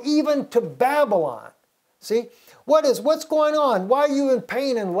Jews go even to Babylon. See? What's going on? Why are you in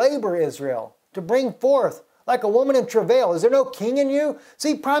pain and labor, Israel? To bring forth like a woman in travail. Is there no king in you?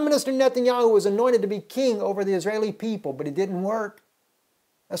 See, Prime Minister Netanyahu was anointed to be king over the Israeli people, but it didn't work.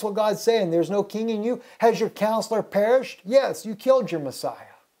 That's what God's saying. There's no king in you. Has your counselor perished? Yes, you killed your Messiah.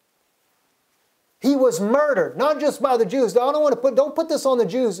 He was murdered, not just by the Jews. Don't put this on the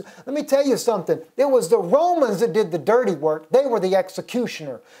Jews. Let me tell you something. It was the Romans that did the dirty work. They were the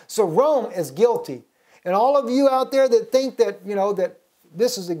executioner. So Rome is guilty. And all of you out there that think that, that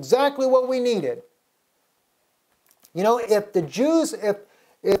this is exactly what we needed. If the Jews, it's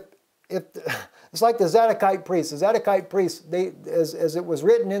like the Zadokite priests. The Zadokite priests, as it was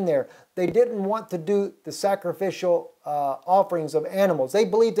written in there, they didn't want to do the sacrificial offerings of animals. They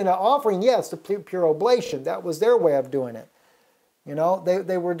believed in an offering, yes, the pure oblation. That was their way of doing it.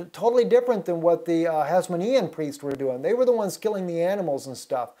 They were totally different than what the Hasmonean priests were doing. They were the ones killing the animals and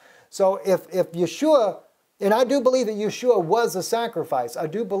stuff. So if Yeshua, and I do believe that Yeshua was a sacrifice. I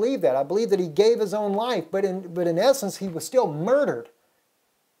do believe that. I believe that he gave his own life, but in essence, he was still murdered.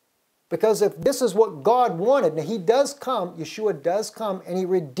 Because if this is what God wanted, now he does come, Yeshua does come, and he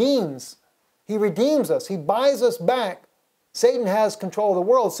redeems. He redeems us. He buys us back. Satan has control of the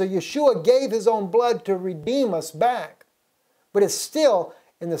world, so Yeshua gave his own blood to redeem us back. But it still,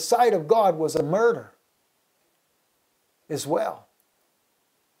 in the sight of God, was a murder as well.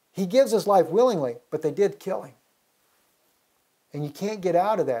 He gives his life willingly, but they did kill him. And you can't get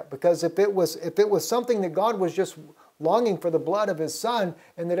out of that, because if it was something that God was just longing for the blood of his son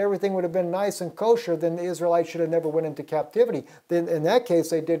and that everything would have been nice and kosher, then the Israelites should have never went into captivity. Then in that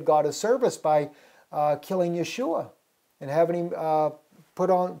case, they did God a service by killing Yeshua and having him put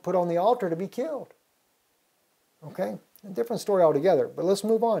on the altar to be killed. Okay, a different story altogether, but let's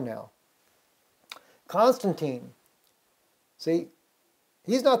move on now. Constantine, see,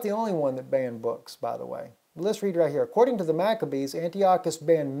 he's not the only one that banned books, by the way. Let's read right here. According to the Maccabees, Antiochus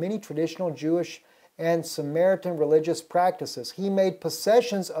banned many traditional Jewish and Samaritan religious practices. He made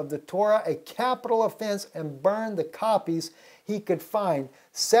possessions of the Torah a capital offense and burned the copies he could find.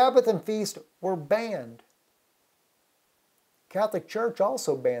 Sabbath and feast were banned. Catholic Church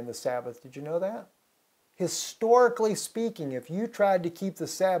also banned the Sabbath. Did you know that? Historically speaking, if you tried to keep the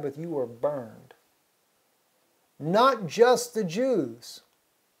Sabbath, you were burned. Not just the Jews.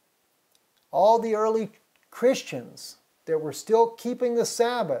 All the early Christians that were still keeping the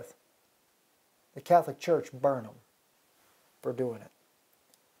Sabbath, the Catholic Church burned them for doing it.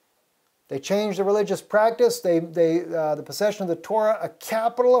 They changed the religious practice. The possession of the Torah, a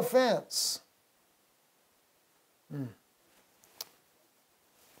capital offense.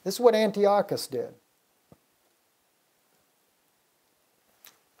 This is what Antiochus did.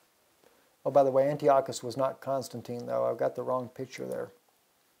 Oh, by the way, Antiochus was not Constantine, though. I've got the wrong picture there.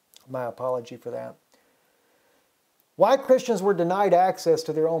 My apology for that. Why Christians were denied access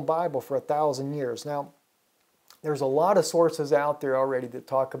to their own Bible for 1,000 years. Now, there's a lot of sources out there already that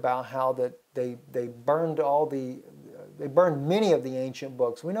talk about how that they burned many of the ancient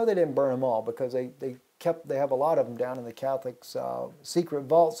books. We know they didn't burn them all because they have a lot of them down in the Catholic's secret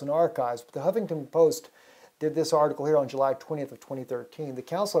vaults and archives. But the Huffington Post did this article here on July 20th of 2013. The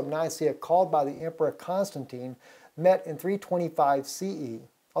Council of Nicaea, called by the Emperor Constantine, met in 325 CE.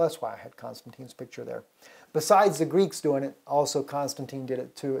 Oh, that's why I had Constantine's picture there. Besides the Greeks doing it, also Constantine did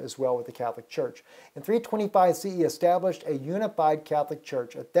it too as well with the Catholic Church. In 325 CE, established a unified Catholic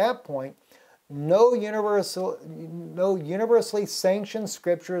Church. At that point, no universally sanctioned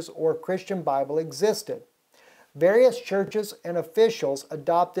scriptures or Christian Bible existed. Various churches and officials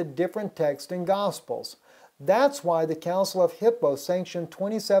adopted different texts and gospels. That's why the Council of Hippo sanctioned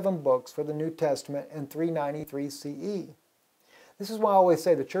 27 books for the New Testament in 393 CE. This is why I always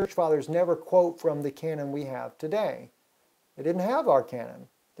say the Church Fathers never quote from the canon we have today. They didn't have our canon.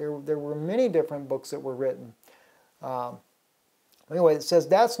 There were many different books that were written. Anyway, it says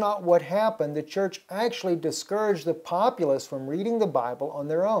that's not what happened. The Church actually discouraged the populace from reading the Bible on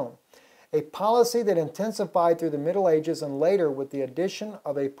their own, a policy that intensified through the Middle Ages and later with the addition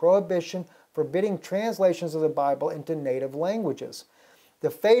of a prohibition forbidding translations of the Bible into native languages. The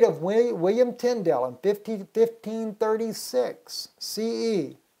fate of William Tyndale in 1536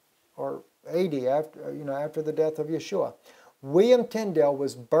 CE, or AD, after the death of Yeshua. William Tyndale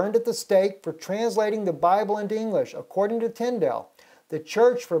was burned at the stake for translating the Bible into English. According to Tyndale, the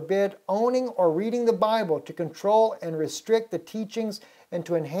Church forbid owning or reading the Bible to control and restrict the teachings and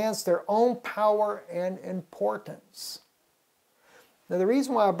to enhance their own power and importance. Now, the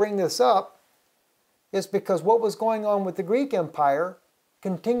reason why I bring this up is because what was going on with the Greek Empire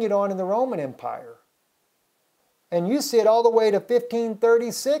continued on in the Roman Empire. And you see it all the way to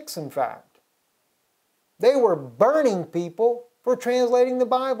 1536, in fact. They were burning people for translating the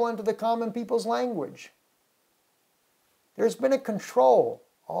Bible into the common people's language. There's been a control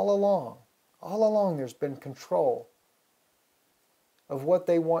all along. All along there's been control of what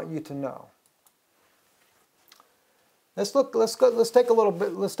they want you to know. Let's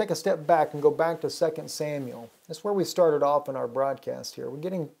take a step back and go back to 2 Samuel. That's where we started off in our broadcast here. We're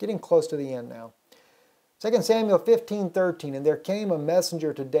getting close to the end now. 2 Samuel 15:13, and there came a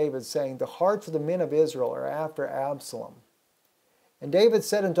messenger to David, saying, the hearts of the men of Israel are after Absalom. And David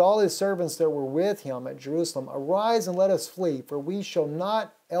said unto all his servants that were with him at Jerusalem, arise and let us flee, for we shall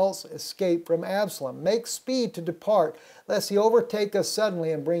not else escape from Absalom. Make speed to depart, lest he overtake us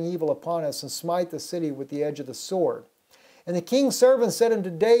suddenly and bring evil upon us, and smite the city with the edge of the sword. And the king's servants said unto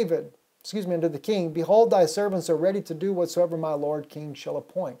the king, behold, thy servants are ready to do whatsoever my lord king shall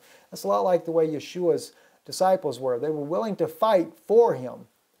appoint. That's a lot like the way Yeshua's disciples were. They were willing to fight for him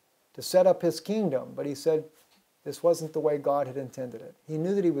to set up his kingdom, but he said this wasn't the way God had intended it. He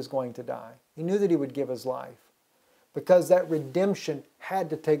knew that he was going to die. He knew that he would give his life because that redemption had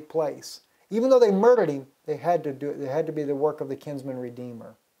to take place. Even though they murdered him, they had to do it. It had to be the work of the kinsman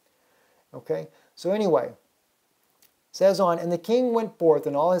redeemer. Okay? So anyway, says on, and the king went forth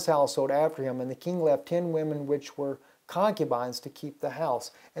and all his household after him, and the king left 10 women which were concubines to keep the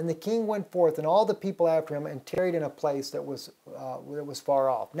house. And the king went forth and all the people after him and tarried in a place that was far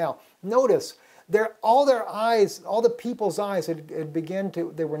off. Now, notice, all the people's eyes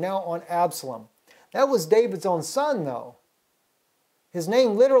they were now on Absalom. That was David's own son, though. His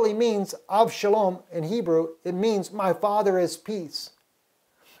name literally means Avshalom in Hebrew. It means my father is peace.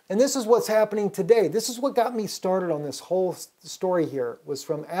 And this is what's happening today. This is what got me started on this whole story here. It was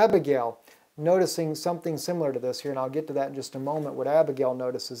from Abigail, noticing something similar to this here, and I'll get to that in just a moment, what Abigail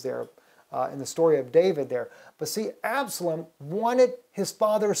notices there in the story of David there. But see, Absalom wanted his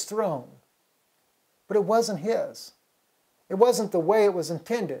father's throne, but it wasn't his. It wasn't the way it was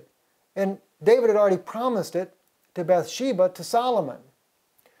intended. And David had already promised it to Bathsheba, to Solomon.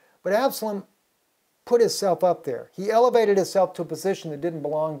 But Absalom put himself up there. He elevated himself to a position that didn't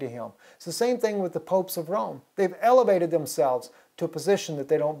belong to him. It's the same thing with the popes of Rome. They've elevated themselves to a position that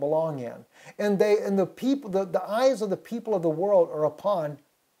they don't belong in. And the eyes of the people of the world are upon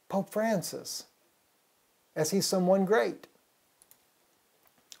Pope Francis, as he's someone great.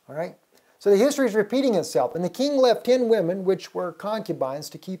 All right? So the history is repeating itself. And the king left 10 women, which were concubines,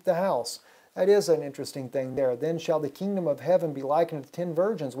 to keep the house. That is an interesting thing there. Then shall the kingdom of heaven be likened to 10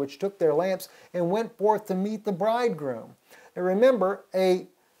 virgins, which took their lamps and went forth to meet the bridegroom. Now remember, a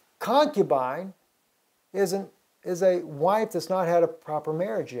concubine is a wife that's not had a proper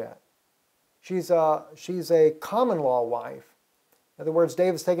marriage yet. She's a common law wife. In other words,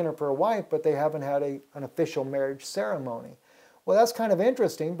 David's taken her for a wife, but they haven't had an official marriage ceremony. Well, that's kind of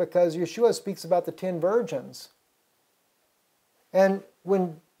interesting because Yeshua speaks about the 10 virgins. And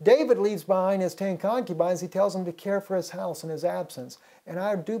when David leaves behind his 10 concubines, he tells them to care for his house in his absence. And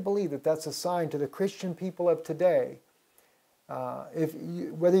I do believe that that's a sign to the Christian people of today.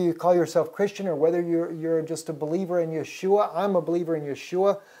 Whether you call yourself Christian or whether you're just a believer in Yeshua, I'm a believer in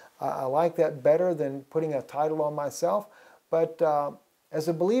Yeshua. I like that better than putting a title on myself. But as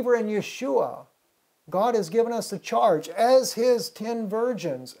a believer in Yeshua, God has given us the charge as His 10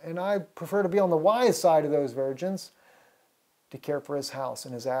 virgins, and I prefer to be on the wise side of those virgins, to care for His house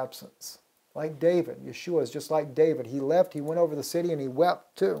in His absence. Like David. Yeshua is just like David. He left, he went over the city, and he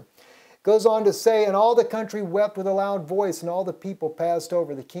wept too. Goes on to say, and all the country wept with a loud voice, and all the people passed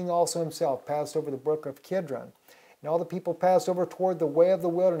over. The king also himself passed over the brook of Kidron. And all the people passed over toward the way of the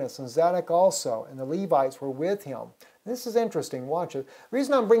wilderness, and Zadok also, and the Levites were with him. This is interesting, watch it. The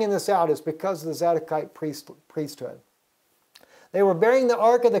reason I'm bringing this out is because of the Zadokite priesthood. They were bearing the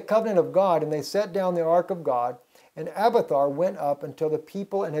ark of the covenant of God, and they set down the ark of God, and Abiathar went up until the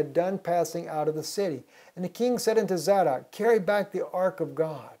people and had done passing out of the city. And the king said unto Zadok, carry back the ark of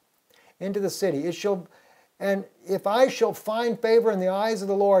God into the city. And if I shall find favor in the eyes of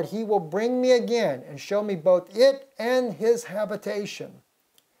the Lord, He will bring me again and show me both it and His habitation.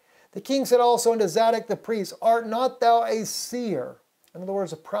 The king said also unto Zadok the priest, art not thou a seer? In other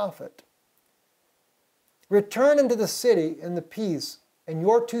words, a prophet. Return into the city in the peace, and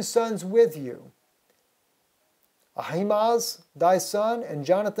your 2 sons with you, Ahimaaz thy son, and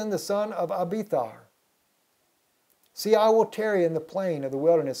Jonathan the son of Abithar. See, I will tarry in the plain of the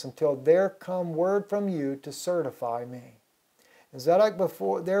wilderness until there come word from you to certify me. And Zadok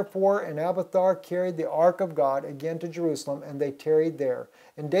therefore and Abiathar carried the ark of God again to Jerusalem, and they tarried there.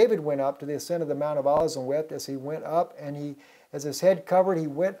 And David went up to the ascent of the Mount of Olives and wept as he went up, and as his head covered, he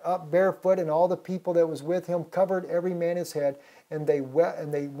went up barefoot, and all the people that was with him covered every man his head, and they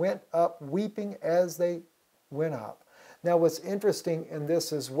went up weeping as they went up. Now what's interesting in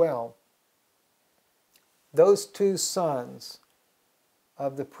this as well, those 2 sons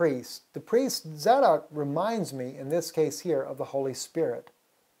of the priest Zadok reminds me in this case here of the Holy Spirit,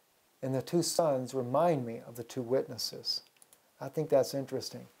 and the 2 sons remind me of the 2 witnesses. I think that's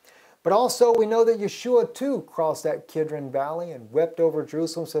interesting. But also we know that Yeshua too crossed that Kidron Valley and wept over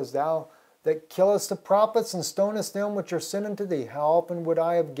Jerusalem, says, thou that killest the prophets and stonest them which are sent unto thee, how often would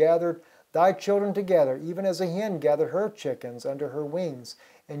I have gathered thy children together, even as a hen gathereth her chickens under her wings,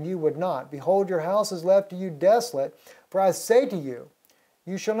 and you would not. Behold, your house is left to you desolate. For I say to you,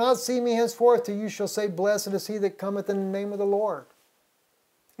 you shall not see me henceforth till you shall say, blessed is he that cometh in the name of the Lord.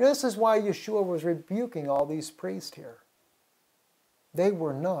 You know, this is why Yeshua was rebuking all these priests here. They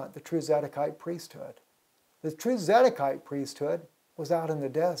were not the true Zadokite priesthood. The true Zadokite priesthood was out in the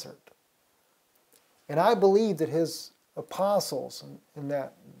desert. And I believe that his apostles and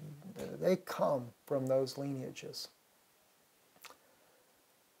that they come from those lineages.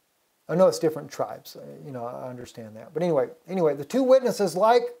 I know it's different tribes. You know, I understand that. But anyway, the 2 witnesses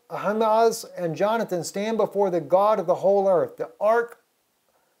like Ahimaaz and Jonathan stand before the God of the whole earth. The ark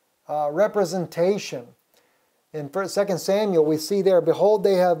representation. In 2 Samuel, we see there, behold,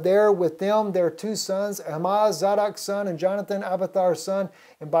 they have there with them their 2 sons, Ahimaaz, Zadok's son, and Jonathan, Abiathar's son,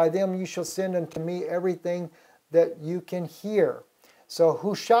 and by them you shall send unto me everything that you can hear. So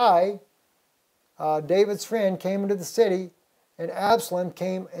Hushai, David's friend, came into the city, and Absalom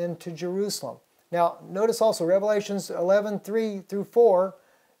came into Jerusalem. Now, notice also Revelations 11:3-4,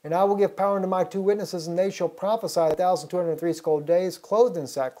 and I will give power unto my 2 witnesses, and they shall prophesy 1,260 days, clothed in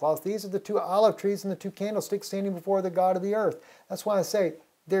sackcloth. These are the 2 olive trees and the 2 candlesticks standing before the God of the earth. That's why I say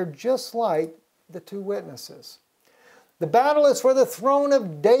They're just like the two witnesses. The battle is for the throne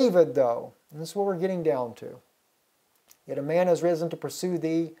of David, though. And this is what we're getting down to. Yet a man has risen to pursue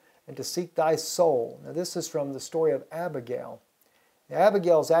thee and to seek thy soul. Now this is from the story of Abigail.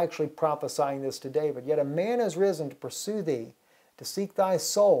 Abigail is actually prophesying this to David. Yet a man has risen to pursue thee, to seek thy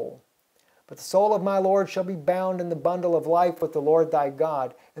soul. But the soul of my Lord shall be bound in the bundle of life with the Lord thy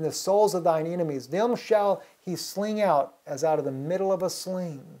God, and the souls of thine enemies, them shall he sling out as out of the middle of a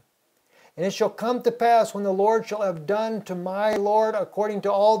sling. And it shall come to pass, when the Lord shall have done to my Lord according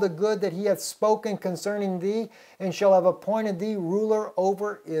to all the good that he hath spoken concerning thee, and shall have appointed thee ruler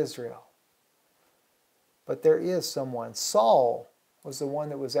over Israel. But there is someone. Saul was the one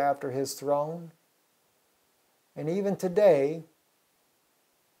that was after his throne. And even today,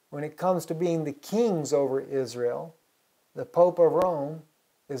 when it comes to being the kings over Israel, the Pope of Rome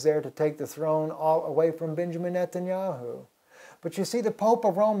is there to take the throne all away from Benjamin Netanyahu. But you see, the Pope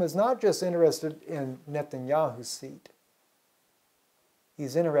of Rome is not just interested in Netanyahu's seat.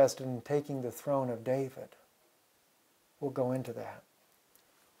 He's interested in taking the throne of David. We'll go into that.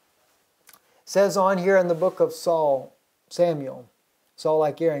 It says on here in the book of Samuel, Saul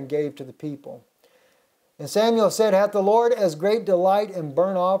like Aaron gave to the people. And Samuel said, hath the Lord as great delight in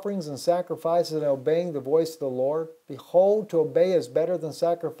burnt offerings and sacrifices and obeying the voice of the Lord? Behold, to obey is better than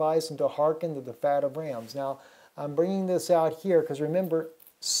sacrifice, and to hearken to the fat of rams. Now, I'm bringing this out here because remember,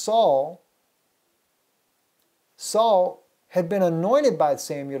 Saul had been anointed by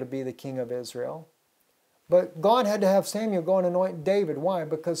Samuel to be the king of Israel. But God had to have Samuel go and anoint David. Why?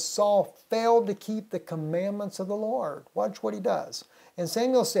 Because Saul failed to keep the commandments of the Lord. Watch what he does. And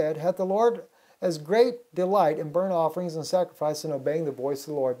Samuel said, hath the Lord as great delight in burnt offerings and sacrifice and obeying the voice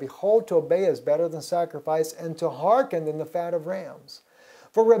of the Lord? Behold, to obey is better than sacrifice, and to hearken than the fat of rams.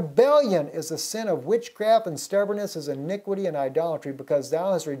 For rebellion is the sin of witchcraft, and stubbornness is iniquity and idolatry. Because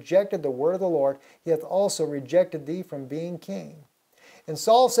thou hast rejected the word of the Lord, he hath also rejected thee from being king. And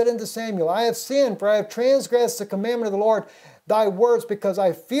Saul said unto Samuel, I have sinned, for I have transgressed the commandment of the Lord, thy words, because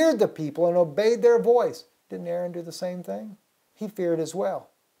I feared the people and obeyed their voice. Didn't Aaron do the same thing? He feared as well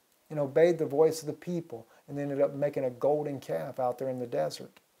and obeyed the voice of the people, and ended up making a golden calf out there in the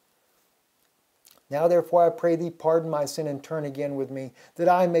desert. Now therefore I pray thee, pardon my sin, and turn again with me, that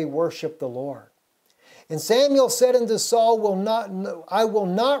I may worship the Lord. And Samuel said unto Saul, I will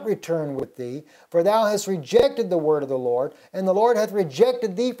not return with thee, for thou hast rejected the word of the Lord, and the Lord hath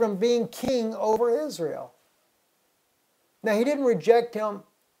rejected thee from being king over Israel. Now he didn't reject him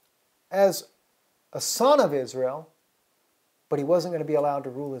as a son of Israel, but he wasn't going to be allowed to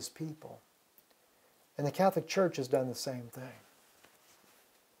rule his people. And the Catholic Church has done the same thing.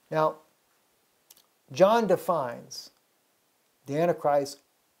 Now, John defines the Antichrist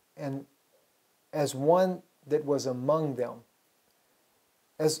as one that was among them,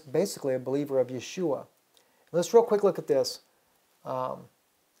 as basically a believer of Yeshua. Let's real quick look at this.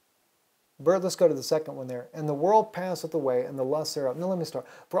 Let's go to the second one there. And the world passeth away, and the lust thereof. Now let me start.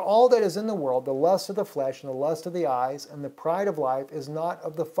 For all that is in the world, the lust of the flesh, and the lust of the eyes, and the pride of life, is not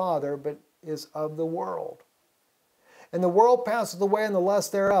of the Father, but is of the world. And the world passeth away, and the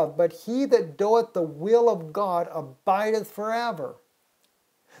lust thereof. But he that doeth the will of God abideth forever.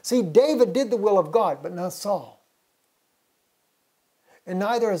 See, David did the will of God, but not Saul. And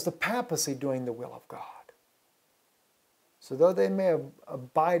neither is the papacy doing the will of God. So though they may have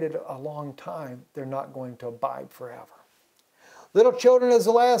abided a long time, they're not going to abide forever. Little children, is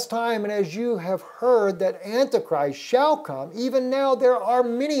the last time, and as you have heard that Antichrist shall come, even now there are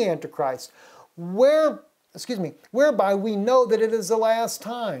many Antichrists, whereby we know that it is the last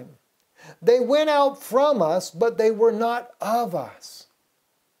time. They went out from us, but they were not of us.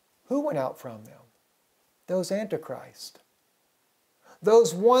 Who went out from them? Those Antichrists.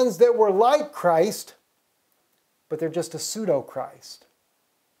 Those ones that were like Christ, but they're just a pseudo-Christ.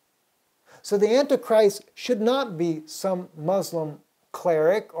 So the Antichrist should not be some Muslim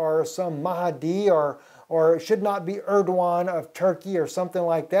cleric or some Mahdi or it should not be Erdogan of Turkey or something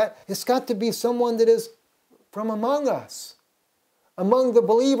like that. It's got to be someone that is from among us, among the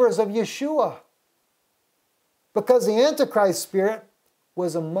believers of Yeshua. Because the Antichrist spirit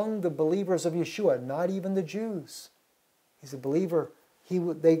was among the believers of Yeshua, not even the Jews. He's a believer.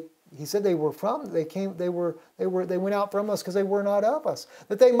 He said they went out from us because they were not of us,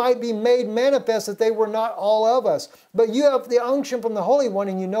 that they might be made manifest that they were not all of us. But you have the unction from the Holy One,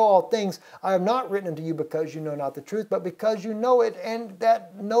 and you know all things. I have not written unto you because you know not the truth, but because you know it, and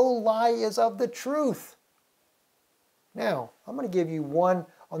that no lie is of the truth. Now, I'm going to give you one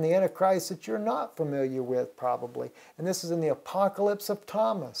on the Antichrist that you're not familiar with probably, and this is in the Apocalypse of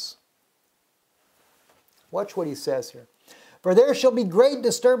Thomas. Watch what he says here. For there shall be great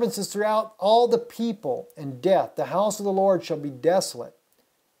disturbances throughout all the people, and death. The house of the Lord shall be desolate,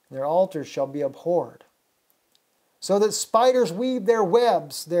 and their altars shall be abhorred. So that spiders weave their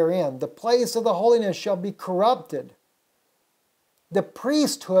webs therein. The place of the holiness shall be corrupted, the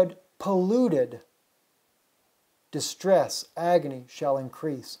priesthood polluted. Distress, agony shall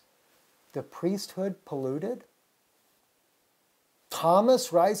increase. The priesthood polluted?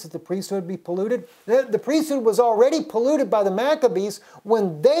 Thomas writes that the priesthood be polluted. The priesthood was already polluted by the Maccabees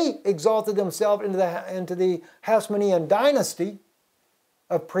when they exalted themselves into the Hasmonean dynasty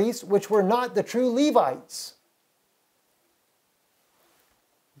of priests, which were not the true Levites.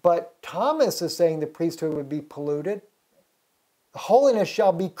 But Thomas is saying the priesthood would be polluted. The holiness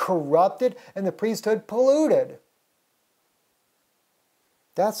shall be corrupted and the priesthood polluted.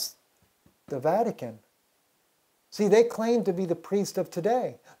 That's the Vatican. See, they claim to be the priest of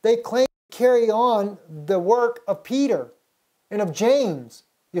today. They claim to carry on the work of Peter and of James,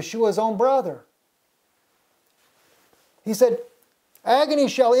 Yeshua's own brother. He said, agony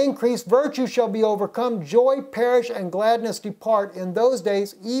shall increase, virtue shall be overcome, joy perish, and gladness depart. In those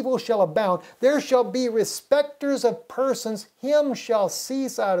days evil shall abound. There shall be respecters of persons. Him shall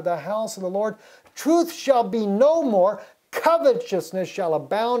cease out of the house of the Lord. Truth shall be no more. Covetousness shall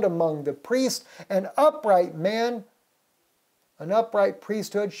abound among the priests. An upright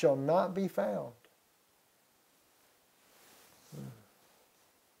priesthood shall not be found.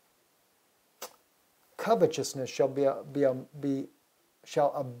 Covetousness shall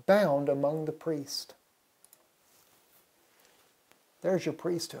abound among the priests. There's your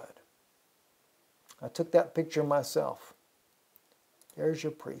priesthood. I took that picture myself. There's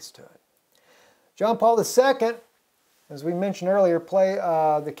your priesthood. John Paul II, as we mentioned earlier, play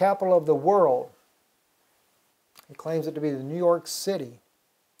the capital of the world. He claims it to be the New York City.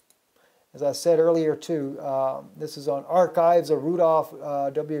 As I said earlier too, this is on Archives of Rudolph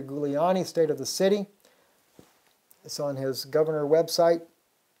W. Giuliani, State of the City. It's on his governor website.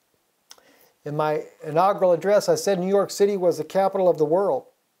 In my inaugural address, I said New York City was the capital of the world.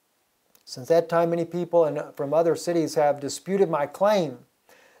 Since that time, many people from other cities have disputed my claim.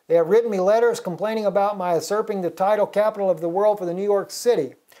 They have written me letters complaining about my usurping the title capital of the world for the New York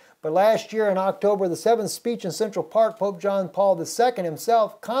City. But last year, in October, the 7th speech in Central Park, Pope John Paul II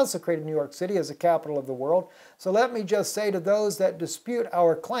himself consecrated New York City as the capital of the world. So let me just say to those that dispute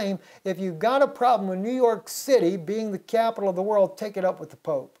our claim, if you've got a problem with New York City being the capital of the world, take it up with the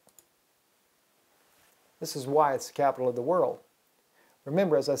Pope. This is why it's the capital of the world.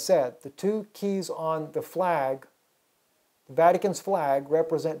 Remember, as I said, the two keys on the flag, the Vatican's flag,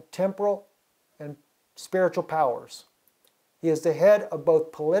 represent temporal and spiritual powers. He is the head of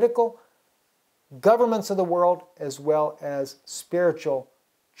both political governments of the world as well as spiritual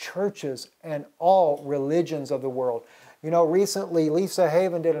churches and all religions of the world. You know, recently Lisa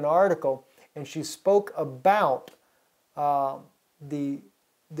Haven did an article and she spoke about all the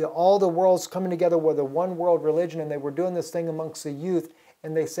worlds coming together with a one world religion, and they were doing this thing amongst the youth,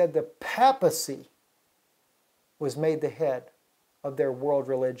 and they said the papacy was made the head of their world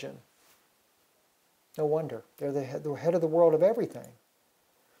religion. No wonder. They're the head of the world of everything.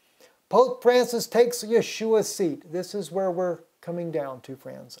 Pope Francis takes Yeshua's seat. This is where we're coming down to,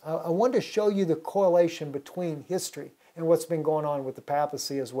 friends. I want to show you the correlation between history and what's been going on with the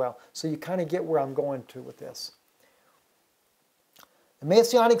papacy as well, so you kind of get where I'm going to with this. The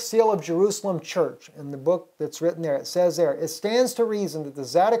Messianic Seal of Jerusalem Church, in the book that's written there, it says there, it stands to reason that the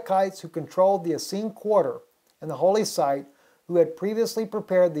Zadokites who controlled the Essene Quarter and the Holy Site, who had previously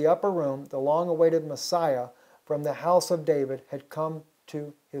prepared the upper room, the long-awaited Messiah from the house of David, had come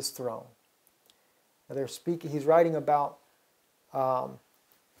to his throne. Now they're speaking. He's writing about.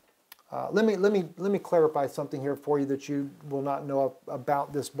 Let me clarify something here for you that you will not know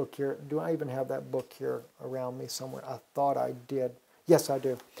about this book here. Do I even have that book here around me somewhere? I thought I did. Yes, I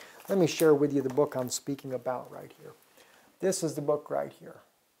do. Let me share with you the book I'm speaking about right here. This is the book right here.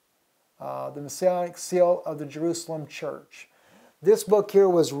 The Messianic Seal of the Jerusalem Church. This book here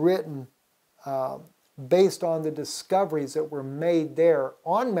was written based on the discoveries that were made there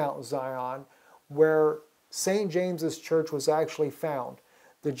on Mount Zion, where St. James's Church was actually found.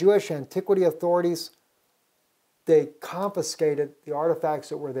 The Jewish antiquity authorities, they confiscated the artifacts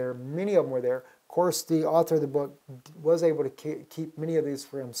that were there. Many of them were there. Of course, the author of the book was able to keep many of these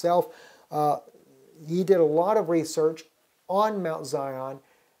for himself. He did a lot of research on Mount Zion,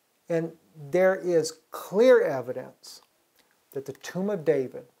 and there is clear evidence that the tomb of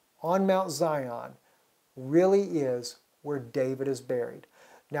David on Mount Zion really is where David is buried.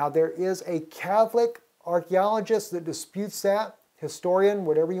 Now, there is a Catholic archaeologist that disputes that, historian,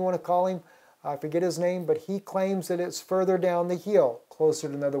 whatever you want to call him, I forget his name, but he claims that it's further down the hill, closer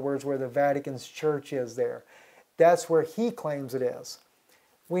to, in other words, where the Vatican's church is there. That's where he claims it is.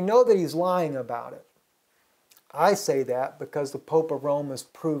 We know that he's lying about it. I say that because the Pope of Rome has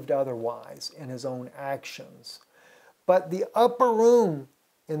proved otherwise in his own actions. But the upper room,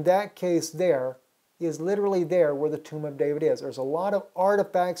 in that case there, is literally there where the tomb of David is. There's a lot of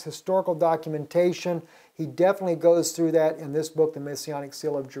artifacts, historical documentation. He definitely goes through that in this book, The Messianic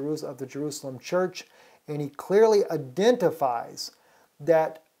Seal of the Jerusalem Church, and he clearly identifies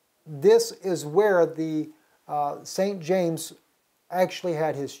that this is where the St. James actually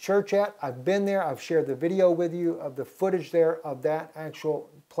had his church at. I've been there. I've shared the video with you of the footage there of that actual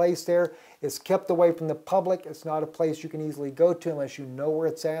place there. It's kept away from the public. It's not a place you can easily go to unless you know where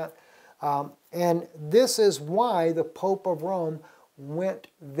it's at. And this is why the Pope of Rome went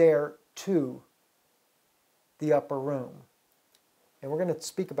there to the upper room. And we're going to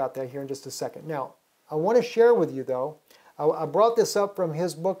speak about that here in just a second. Now, I want to share with you, though, I brought this up from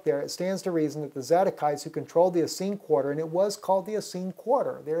his book there. It stands to reason that the Zadokites who controlled the Essene Quarter, and it was called the Essene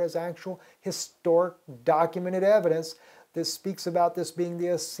Quarter. There is actual historic documented evidence that speaks about this being the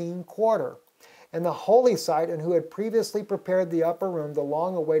Essene Quarter. And the holy site, and who had previously prepared the upper room, the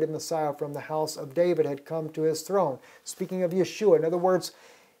long-awaited Messiah from the house of David had come to his throne. Speaking of Yeshua, in other words,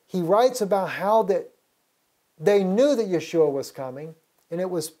 he writes about how that they knew that Yeshua was coming, and it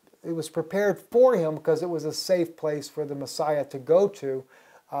was prepared for him because it was a safe place for the Messiah to go to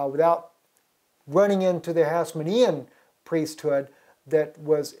without running into the Hasmonean priesthood that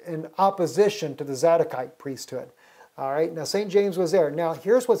was in opposition to the Zadokite priesthood. All right, now St. James was there. Now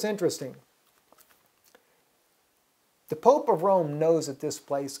here's what's interesting. The Pope of Rome knows that this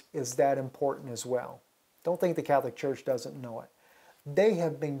place is that important as well. Don't think the Catholic Church doesn't know it. They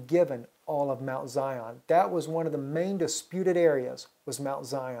have been given all of Mount Zion. That was one of the main disputed areas, was Mount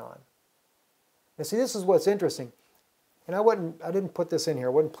Zion. Now see, this is what's interesting. And I didn't put this in here.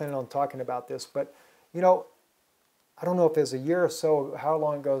 I wasn't planning on talking about this, but you know, I don't know if it's a year or so, how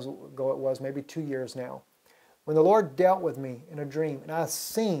long ago it was, maybe 2 years now, when the Lord dealt with me in a dream, and I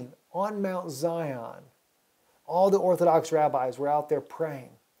seen on Mount Zion, all the Orthodox rabbis were out there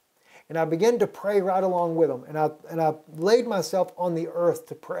praying. And I began to pray right along with them. And I laid myself on the earth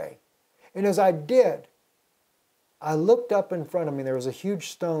to pray. And as I did, I looked up in front of me. There was a huge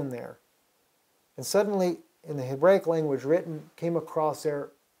stone there. And suddenly, in the Hebraic language, came across there,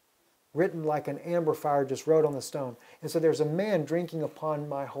 written like an amber fire just wrote on the stone. And so there's a man drinking upon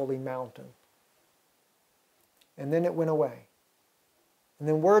my holy mountain. And then it went away. And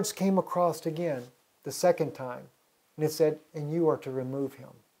then words came across again the second time. And it said, and you are to remove him.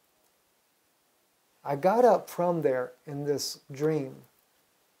 I got up from there in this dream,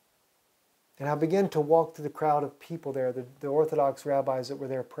 and I began to walk through the crowd of people there, the Orthodox rabbis that were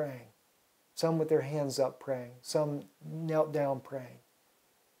there praying. Some with their hands up praying, some knelt down praying.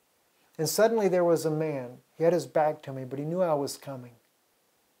 And suddenly there was a man. He had his back to me, but he knew I was coming.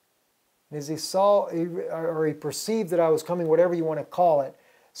 And as he perceived that I was coming, whatever you want to call it,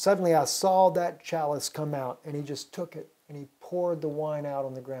 suddenly I saw that chalice come out, and he just took it, and he poured the wine out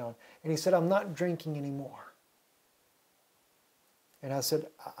on the ground. And he said, I'm not drinking anymore. And I said,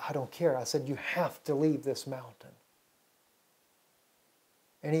 I don't care. I said, you have to leave this mountain.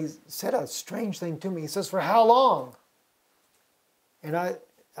 And he said a strange thing to me. He says, for how long? And I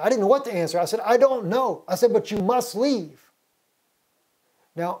didn't know what to answer. I said, I don't know. I said, but you must leave.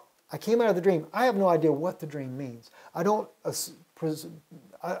 Now, I came out of the dream. I have no idea what the dream means. I don't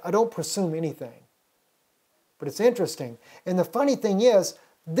presume anything. But it's interesting. And the funny thing is,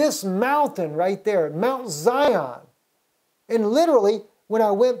 this mountain right there, Mount Zion, and literally, when I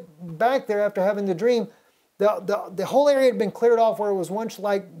went back there after having the dream, the whole area had been cleared off where it was once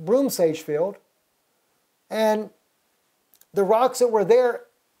like broom sage field. And the rocks that were there,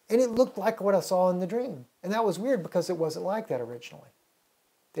 and it looked like what I saw in the dream. And that was weird because it wasn't like that originally.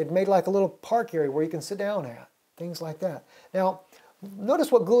 They'd made like a little park area where you can sit down at, things like that. Now,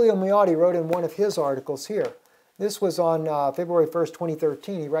 notice what Giulio Miotti wrote in one of his articles here. This was on February 1st,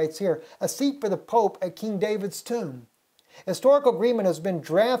 2013. He writes here, a seat for the Pope at King David's tomb. Historical agreement has been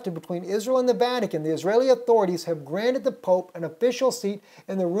drafted between Israel and the Vatican. The Israeli authorities have granted the Pope an official seat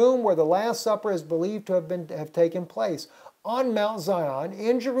in the room where the Last Supper is believed to have taken place, on Mount Zion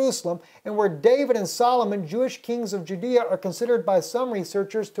in Jerusalem, and where David and Solomon, Jewish kings of Judea, are considered by some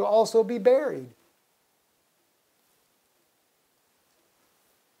researchers to also be buried.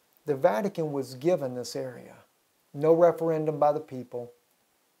 The Vatican was given this area. No referendum by the people.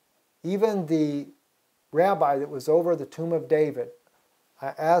 Even the rabbi that was over the tomb of David,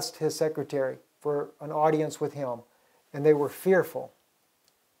 I asked his secretary for an audience with him, and they were fearful.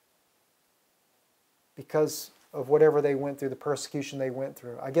 because of whatever they went through, the persecution they went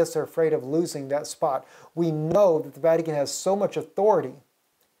through. I guess they're afraid of losing that spot. We know that the Vatican has so much authority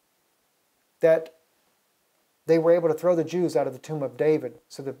that they were able to throw the Jews out of the tomb of David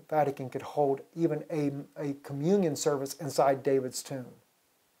so the Vatican could hold even a communion service inside David's tomb.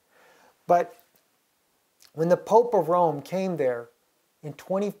 But when the Pope of Rome came there in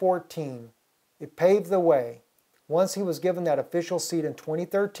 2014, it paved the way. Once he was given that official seat in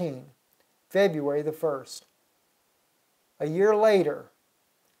 2013, February the 1st, a year later,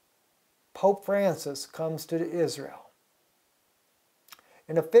 Pope Francis comes to Israel.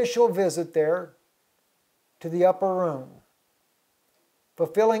 An official visit there to the upper room,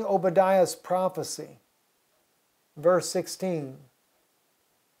 fulfilling Obadiah's prophecy, verse 16,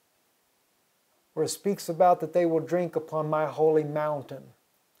 where it speaks about that they will drink upon my holy mountain,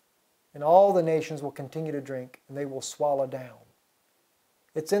 and all the nations will continue to drink, and they will swallow down.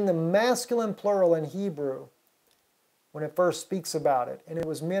 It's in the masculine plural in Hebrew when it first speaks about it, and it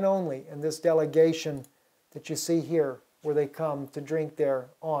was men only in this delegation that you see here, where they come to drink there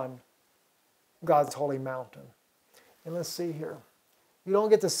on God's holy mountain. And let's see here. You don't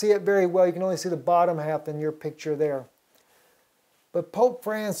get to see it very well. You can only see the bottom half in your picture there. But Pope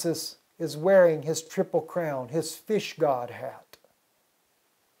Francis is wearing his triple crown, his fish god hat,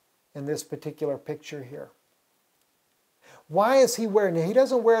 in this particular picture here. Why is he wearing it? He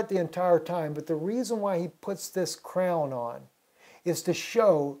doesn't wear it the entire time, but the reason why he puts this crown on is to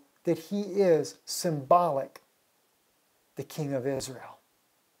show that he is symbolic, the King of Israel.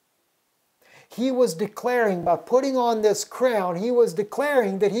 He was declaring, by putting on this crown, he was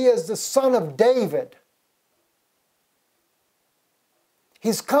declaring that he is the son of David.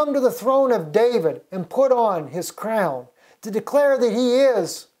 He's come to the throne of David and put on his crown to declare that he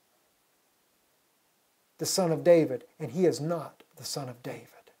is the son of David, and he is not the son of David.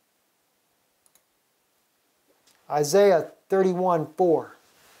 Isaiah 31:4.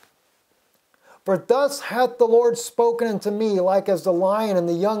 For thus hath the Lord spoken unto me, like as the lion and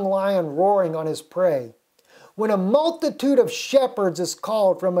the young lion roaring on his prey. When a multitude of shepherds is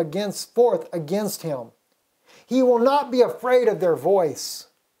called from forth against him, he will not be afraid of their voice,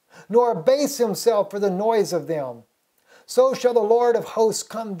 nor abase himself for the noise of them. So shall the Lord of hosts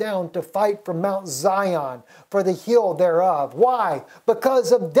come down to fight from Mount Zion, for the hill thereof. Why?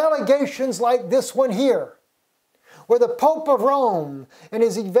 Because of delegations like this one here, where the Pope of Rome and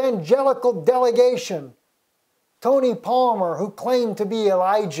his evangelical delegation, Tony Palmer, who claimed to be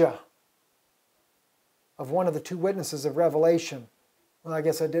Elijah, of one of the two witnesses of Revelation. Well, I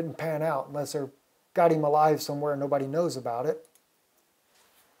guess that didn't pan out unless they got him alive somewhere and nobody knows about it.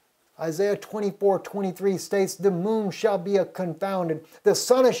 Isaiah 24:23 states, the moon shall be confounded, the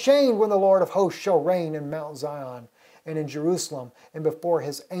sun ashamed when the Lord of hosts shall reign in Mount Zion and in Jerusalem and before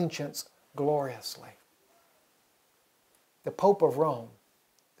his ancients gloriously. The Pope of Rome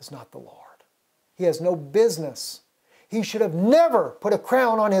is not the Lord. He has no business. He should have never put a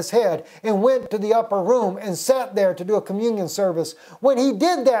crown on his head and went to the upper room and sat there to do a communion service. When he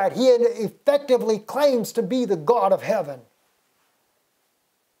did that, he effectively claims to be the God of heaven.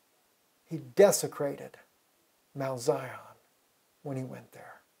 He desecrated Mount Zion when he went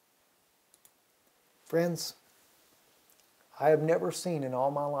there. Friends, I have never seen in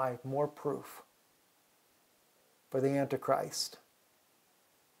all my life more proof for the Antichrist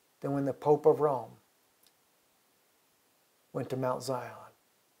than when the Pope of Rome went to Mount Zion.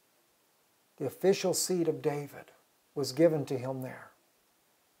 The official seat of David was given to him there.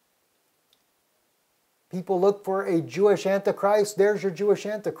 People look for a Jewish Antichrist. There's your Jewish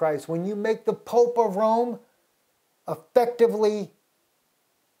Antichrist. When you make the Pope of Rome effectively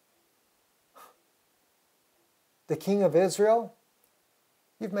the King of Israel,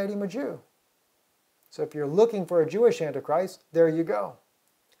 you've made him a Jew. So if you're looking for a Jewish Antichrist, there you go.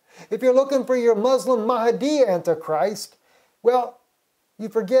 If you're looking for your Muslim Mahdi Antichrist, well, you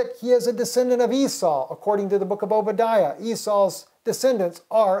forget he is a descendant of Esau, according to the book of Obadiah. Esau's descendants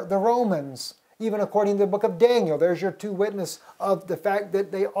are the Romans. Even according to the book of Daniel, there's your two witnesses of the fact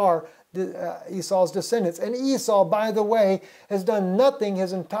that they are Esau's descendants. And Esau, by the way, has done nothing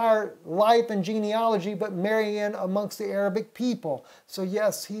his entire life and genealogy but marry in amongst the Arabic people. So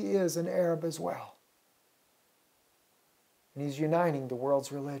yes, he is an Arab as well. And he's uniting the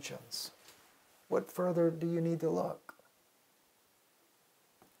world's religions. What further do you need to look?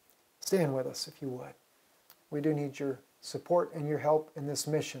 Stand with us if you would. We do need your support and your help in this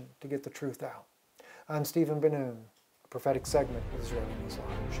mission to get the truth out. I'm Stephen Ben-Nun, a prophetic segment of Israeli News Live.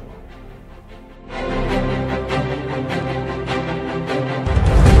 Shalom.